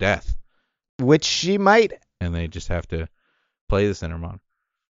young death, which she might, and they just have to play this in her monitor.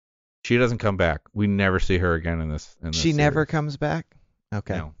 She doesn't come back. We never see her again in this she series. Never comes back.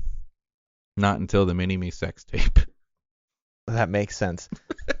 Okay. No. Not until the Mini-Me sex tape. That makes sense.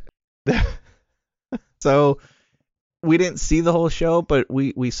 So we didn't see the whole show, but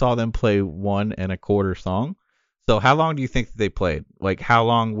we saw them play 1 1/4 song. So how long do you think that they played? Like, how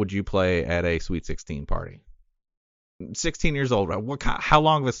long would you play at a Sweet 16 party? 16 years old, right? How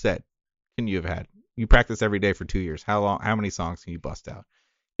long of a set can you have had? You practice every day for 2 years. How many songs can you bust out?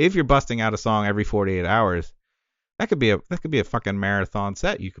 If you're busting out a song every 48 hours, that could be a fucking marathon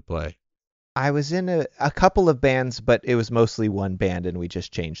set you could play. I was in a couple of bands, but it was mostly one band, and we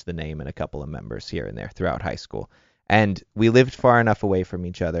just changed the name and a couple of members here and there throughout high school. And we lived far enough away from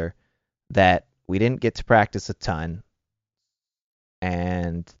each other that we didn't get to practice a ton,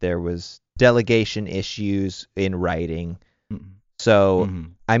 and there was delegation issues in writing. Mm-hmm. So,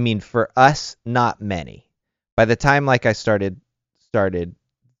 I mean, for us, not many. By the time I started the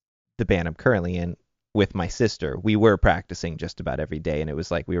band I'm currently in, with my sister, we were practicing just about every day, and it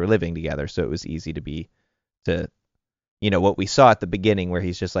was like we were living together, so it was easy to what we saw at the beginning where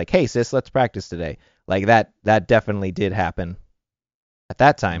he's just like, hey sis, let's practice today. Like that definitely did happen at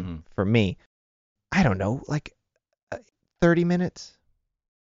that time for me. I don't know, like 30 minutes.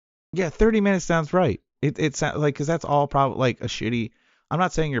 Yeah, 30 minutes sounds right. It sounds like, because that's all probably like a shitty. I'm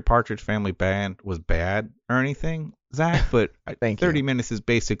not saying your Partridge Family band was bad or anything, Zach, but 30 minutes is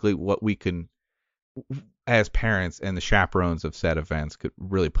basically what we can as parents and the chaperones of said events could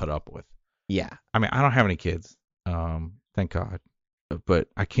really put up with. Yeah. I mean, I don't have any kids, thank God, but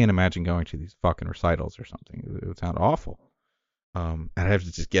I can't imagine going to these fucking recitals or something. It would sound awful. I'd have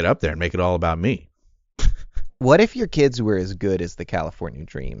to just get up there and make it all about me. What if your kids were as good as the California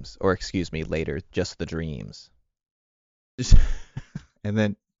Dreams, or excuse me, later, just the Dreams? And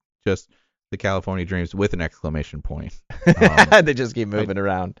then just the California Dreams with an exclamation point. They just keep moving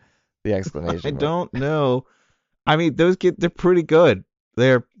around the exclamation I point. don't know. I mean, those kids, they're pretty good.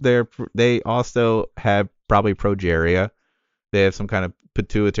 They also have probably progeria. They have some kind of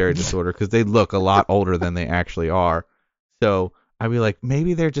pituitary disorder because they look a lot older than they actually are. So I'd be like,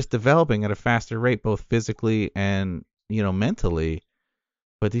 maybe they're just developing at a faster rate, both physically and, mentally.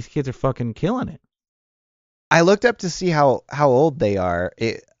 But these kids are fucking killing it. I looked up to see how old they are.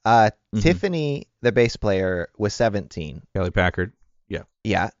 Tiffany, the bass player, was 17. Kelly Packard. Yeah.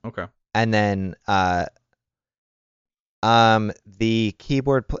 Yeah. Okay. And then the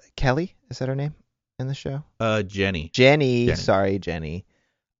keyboard Kelly, is that her name in the show? Jenny. Sorry, Jenny.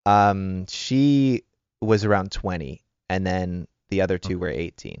 She was around 20, and then the other two were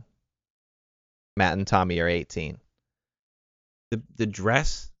 18. Matt and Tommy are 18. The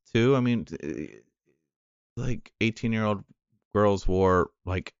dress too. I mean, like 18-year-old girls wore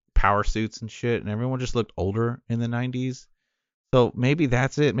like power suits and shit, and everyone just looked older in the 90s. So maybe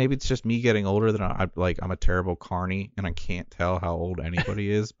that's it. Maybe it's just me getting older that I'm a terrible carny and I can't tell how old anybody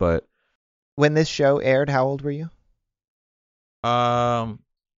is. But when this show aired, how old were you? I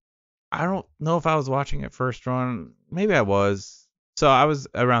don't know if I was watching it first run. Maybe I was. So I was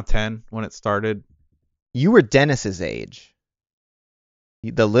around 10 when it started. You were Dennis's age.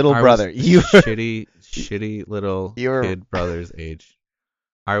 The little I brother. Was you shitty little kid brother's age.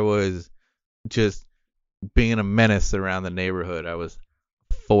 I was just being a menace around the neighborhood. I was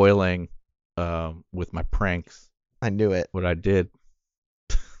foiling with my pranks. I knew it. What I did.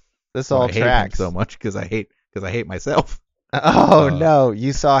 This all I tracks hate him so much because I hate myself. Oh no!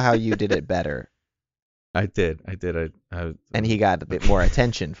 You saw how you did it better. I did. And he got a bit more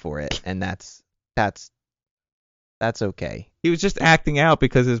attention for it, and that's okay. He was just acting out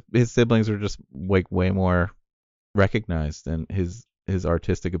because his siblings were just way more recognized, and his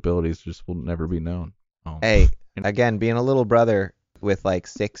artistic abilities just will never be known. Hey, again, being a little brother with like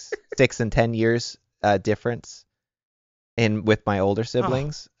 6 and 10 years difference with my older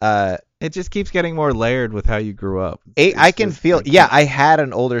siblings. It just keeps getting more layered with how you grew up. I can feel. Yeah, I had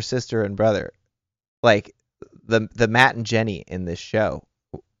an older sister and brother, like the Matt and Jenny in this show.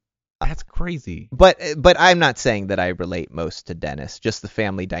 That's crazy. But I'm not saying that I relate most to Dennis. Just the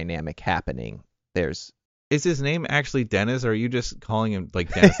family dynamic happening. Is his name actually Dennis, or are you just calling him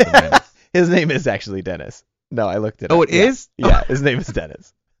like Dennis the Menace? His name is actually Dennis. No, I looked it up. Oh, it is? Yeah, his name is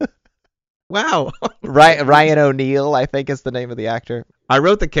Dennis. Wow. Ryan O'Neal, I think, is the name of the actor. I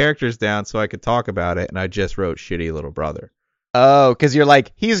wrote the characters down so I could talk about it, and I just wrote shitty little brother. Oh, because you're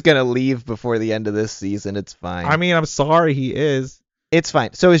like, he's going to leave before the end of this season. It's fine. I mean, I'm sorry he is. It's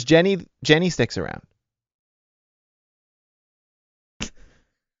fine. So is Jenny sticks around?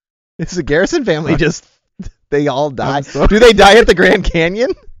 Is the Garrison family just, they all die? Do they die at the Grand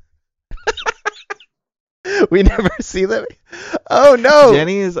Canyon? We never see them. Oh no.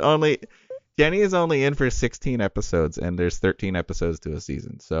 Jenny is only in for 16 episodes, and there's 13 episodes to a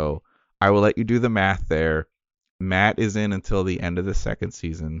season. So I will let you do the math there. Matt is in until the end of the second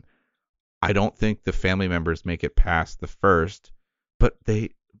season. I don't think the family members make it past the first, but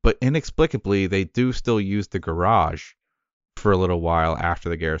inexplicably they do still use the garage for a little while after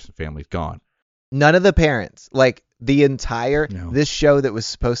the Garrison family's gone. None of the parents, like the entire this show that was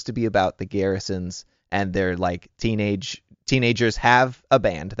supposed to be about the Garrisons and their like teenagers have a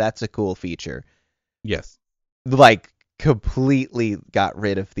band. That's a cool feature. Yes. Like completely got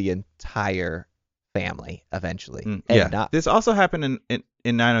rid of the entire family eventually. This also happened in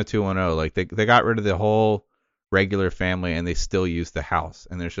 90210. Like they got rid of the whole regular family and they still use the house.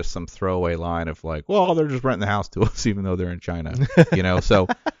 And there's just some throwaway line of like, well, they're just renting the house to us even though they're in China. So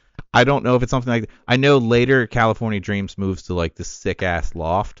I don't know if it's something like that. I know later California Dreams moves to like the sick ass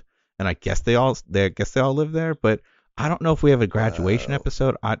loft, and I guess they all live there, but I don't know if we have a graduation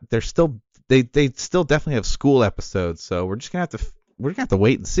episode. They still definitely have school episodes, so we're gonna have to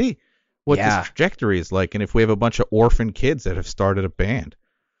wait and see what this trajectory is like, and if we have a bunch of orphan kids that have started a band.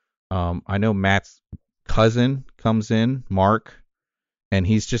 I know Matt's cousin comes in, Mark, and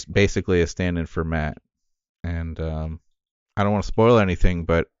he's just basically a stand-in for Matt. And I don't want to spoil anything,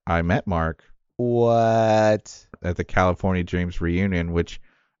 but I met Mark. What? At the California Dreams reunion, which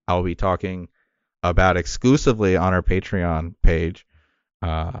I'll be talking about exclusively on our Patreon page.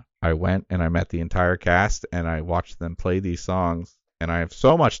 I went and I met the entire cast and I watched them play these songs, and I have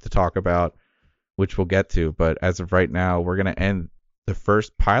so much to talk about, which we'll get to. But as of right now, we're gonna end the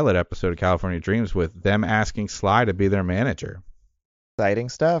first pilot episode of California Dreams with them asking Sly to be their manager. Exciting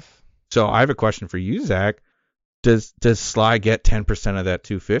stuff. So I have a question for you, Zach. Does Sly get 10% of that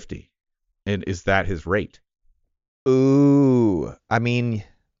 250? And is that his rate? Ooh, I mean,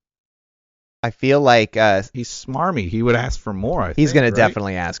 I feel like He's smarmy. He would ask for more. he's going to right?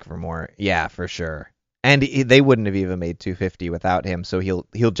 definitely ask for more. Yeah, for sure. And they wouldn't have even made 250 without him, so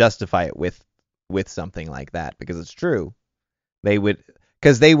he'll justify it with something like that because it's true. They would,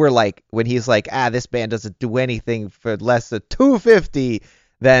 because they were like, when he's like, this band doesn't do anything for less than 250,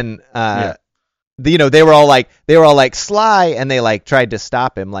 then they were all like Sly, and they like tried to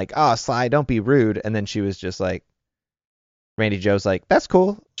stop him, like, oh, Sly, don't be rude. And then she was just like, Randy Joe's like, that's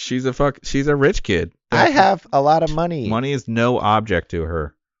cool. She's a rich kid. I have a lot of money. Money is no object to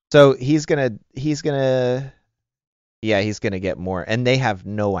her. So he's gonna get more, and they have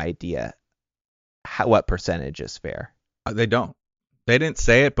no idea what percentage is fair. They don't. They didn't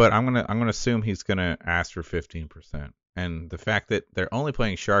say it, but I'm gonna assume he's gonna ask for 15%. And the fact that they're only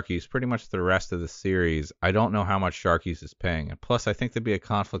playing Sharky's pretty much the rest of the series, I don't know how much Sharky's is paying. And plus, I think there'd be a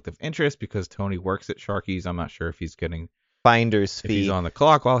conflict of interest because Tony works at Sharky's. I'm not sure if he's getting finder's if fee. he's on the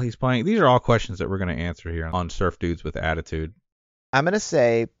clock while he's playing. These are all questions that we're gonna answer here on Surf Dudes with Attitude. I'm gonna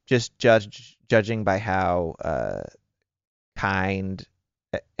say, just judging by how kind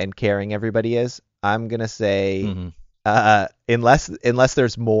and caring everybody is, I'm gonna say unless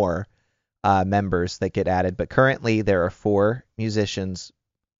there's more members that get added, but currently there are 4 musicians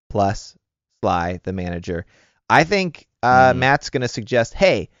plus Sly, the manager. I think Matt's gonna suggest,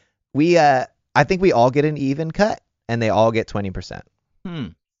 hey, I think we all get an even cut, and they all get 20%,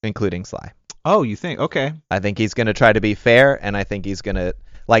 including Sly. Oh, you think? Okay. I think he's going to try to be fair, and I think he's going to,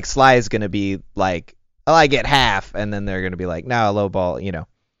 like, Sly is going to be like, oh, I get half, and then they're going to be like, no, low ball,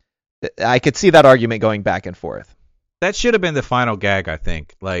 I could see that argument going back and forth. That should have been the final gag, I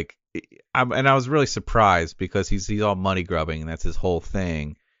think. Like, I was really surprised because he's all money grubbing, and that's his whole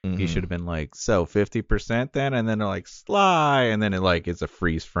thing. Mm-hmm. He should have been like, so 50% then, and then they're like, Sly, and then it's a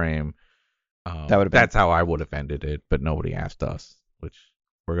freeze frame. That's how I would have ended it, but nobody asked us, which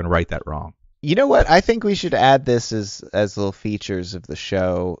we're going to write that wrong. You know what? I think we should add this as little features of the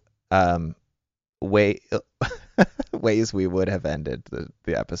show. Ways we would have ended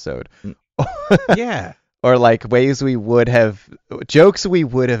the episode. Yeah. Or like ways we would have, jokes we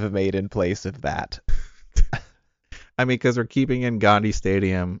would have made in place of that. I mean, because we're keeping in Gandhi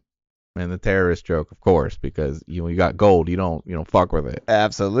Stadium and the terrorist joke, of course, because you got gold, you don't fuck with it.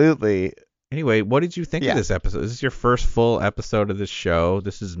 Absolutely. Anyway, what did you think of this episode? This is your first full episode of this show.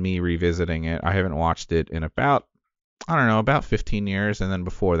 This is me revisiting it. I haven't watched it in about 15 years, and then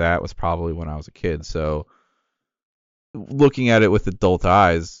before that was probably when I was a kid. So looking at it with adult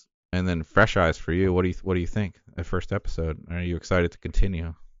eyes and then fresh eyes for you, what do you think? The first episode. Are you excited to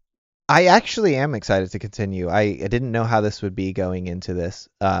continue? I actually am excited to continue. I didn't know how this would be going into this.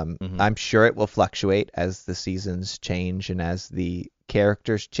 I'm sure it will fluctuate as the seasons change and as the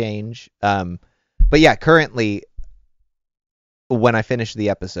characters change. But yeah, currently, when I finished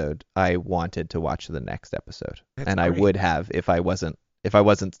the episode, I wanted to watch the next episode. That's great. I would have if I wasn't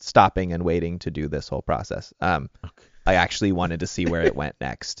stopping and waiting to do this whole process. Okay. I actually wanted to see where it went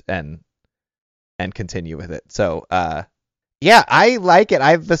next and continue with it. So yeah, I like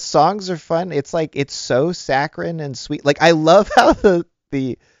it. The songs are fun. It's like, it's so saccharine and sweet. Like, I love how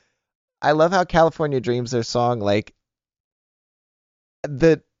I love how California Dreams, their song, like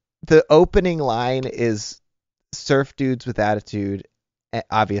the opening line is Surf Dudes with Attitude.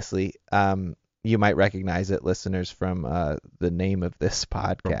 Obviously, you might recognize it, listeners, from the name of this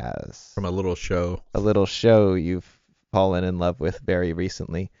podcast. From a little show. A little show you've fallen in love with very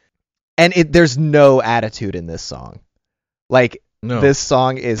recently. And there's no attitude in this song. Like, no. This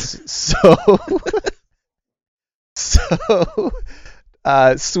song is so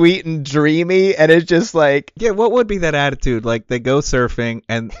sweet and dreamy, and it's just like... Yeah, what would be that attitude? Like, they go surfing,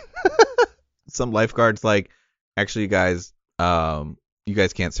 and some lifeguard's like, actually, you guys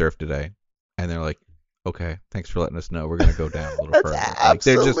can't surf today. And they're like, okay, thanks for letting us know. We're going to go down a little further. Like,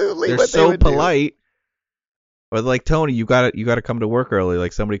 they're so polite. Or like, Tony, you gotta come to work early.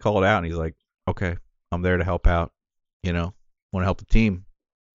 Like, somebody called out, and he's like, okay, I'm there to help out, want to help the team.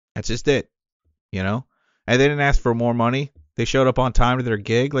 That's just it, And they didn't ask for more money. They showed up on time to their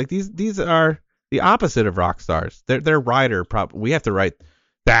gig. Like, these are the opposite of rock stars. They're writer. We have to write.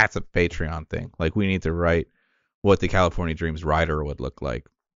 That's a Patreon thing. Like, we need to write what the California Dreams writer would look like.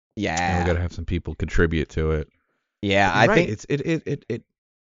 Yeah. And we got to have some people contribute to it. Yeah, I think it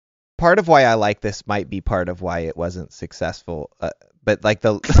part of why I like this might be part of why it wasn't successful. But like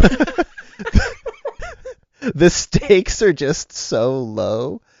the the stakes are just so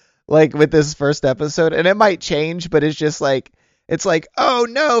low, like with this first episode, and it might change, but it's just like, it's like, oh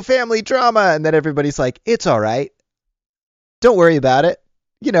no, family drama, and then everybody's like, it's all right, don't worry about it,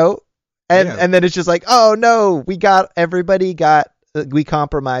 you know, and then it's just like, oh no, we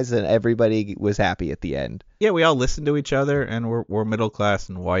compromised and everybody was happy at the end. Yeah, we all listen to each other, and we're middle class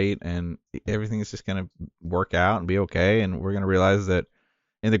and white, and everything is just gonna work out and be okay, and we're gonna realize that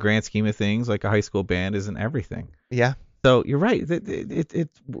in the grand scheme of things, like a high school band isn't everything. Yeah. So you're right. It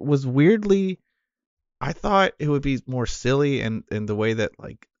was weirdly, I thought it would be more silly, and the way that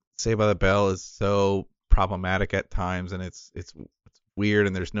like Saved by the Bell is so problematic at times, and it's weird,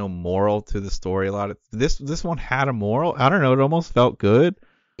 and there's no moral to the story a lot. This one had a moral. I don't know. It almost felt good.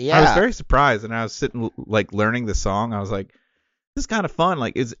 Yeah. I was very surprised, and I was sitting like learning the song. I was like, this is kind of fun.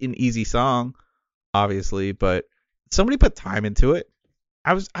 Like, it's an easy song, obviously, but somebody put time into it.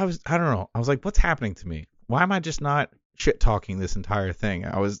 I don't know. I was like, what's happening to me? Why am I just not shit talking this entire thing?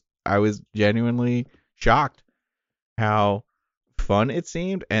 I was genuinely shocked how fun it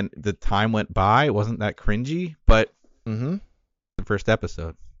seemed, and the time went by. It wasn't that cringy, but the first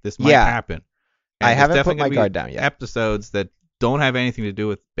episode, this might happen. And I haven't put my guard down yet. Episodes that don't have anything to do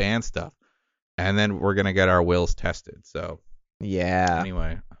with band stuff, and then we're gonna get our wills tested. So yeah.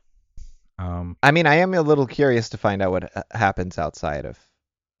 Anyway, I mean, I am a little curious to find out what happens outside of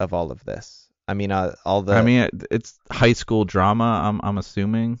all of this. I mean, it's high school drama. I'm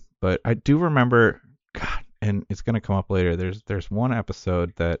assuming, but I do remember, God, and it's gonna come up later. There's one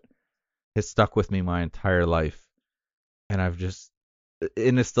episode that has stuck with me my entire life, and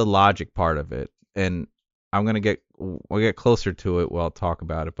it's the logic part of it, and we'll get closer to it. We'll talk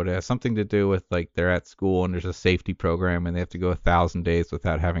about it, but it has something to do with like they're at school and there's a safety program and they have to go 1,000 days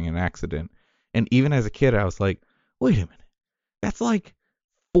without having an accident. And even as a kid, I was like, wait a minute, that's like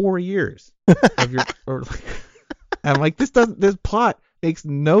 4 years of your, and like this plot makes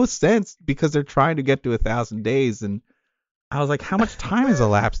no sense because they're trying to get to 1,000 days, and I was like, how much time has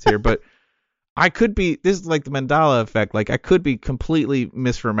elapsed here? But this is like the Mandela effect. Like, I could be completely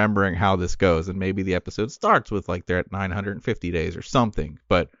misremembering how this goes, and maybe the episode starts with like they're at 950 days or something.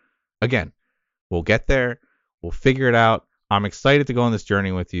 But again, we'll get there. We'll figure it out. I'm excited to go on this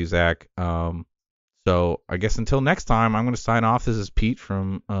journey with you, Zach. So I guess until next time, I'm going to sign off. This is Pete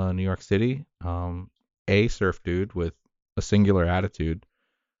from New York City, a surf dude with a singular attitude.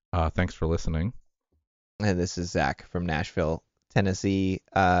 Thanks for listening. And this is Zach from Nashville, Tennessee.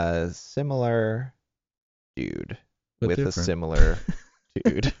 Similar dude but with different. A similar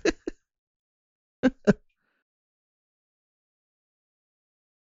dude.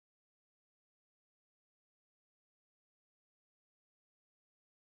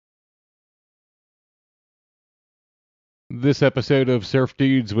 This episode of Surf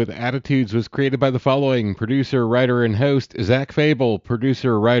Dudes with Attitudes was created by the following: producer, writer, and host Zach Fable,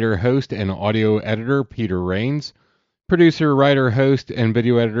 producer, writer, host, and audio editor Peter Rains, producer, writer, host, and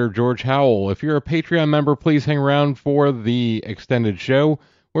video editor George Howell. If you're a Patreon member, please hang around for the extended show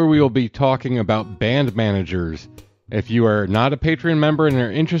where we will be talking about band managers. If you are not a Patreon member and are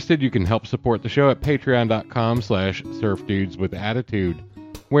interested, you can help support the show at patreon.com/surfdudeswithattitude,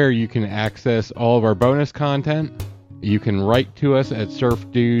 where you can access all of our bonus content. You can write to us at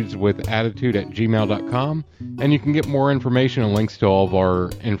surfdudeswithattitude@gmail.com, and you can get more information and links to all of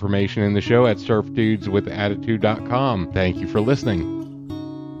our information in the show at surfdudeswithattitude.com. Thank you for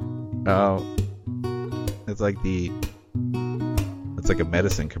listening. Oh, it's like a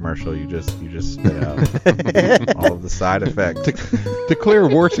medicine commercial. You just spit out all of the side effects. To clear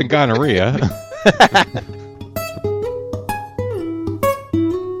warts and gonorrhea.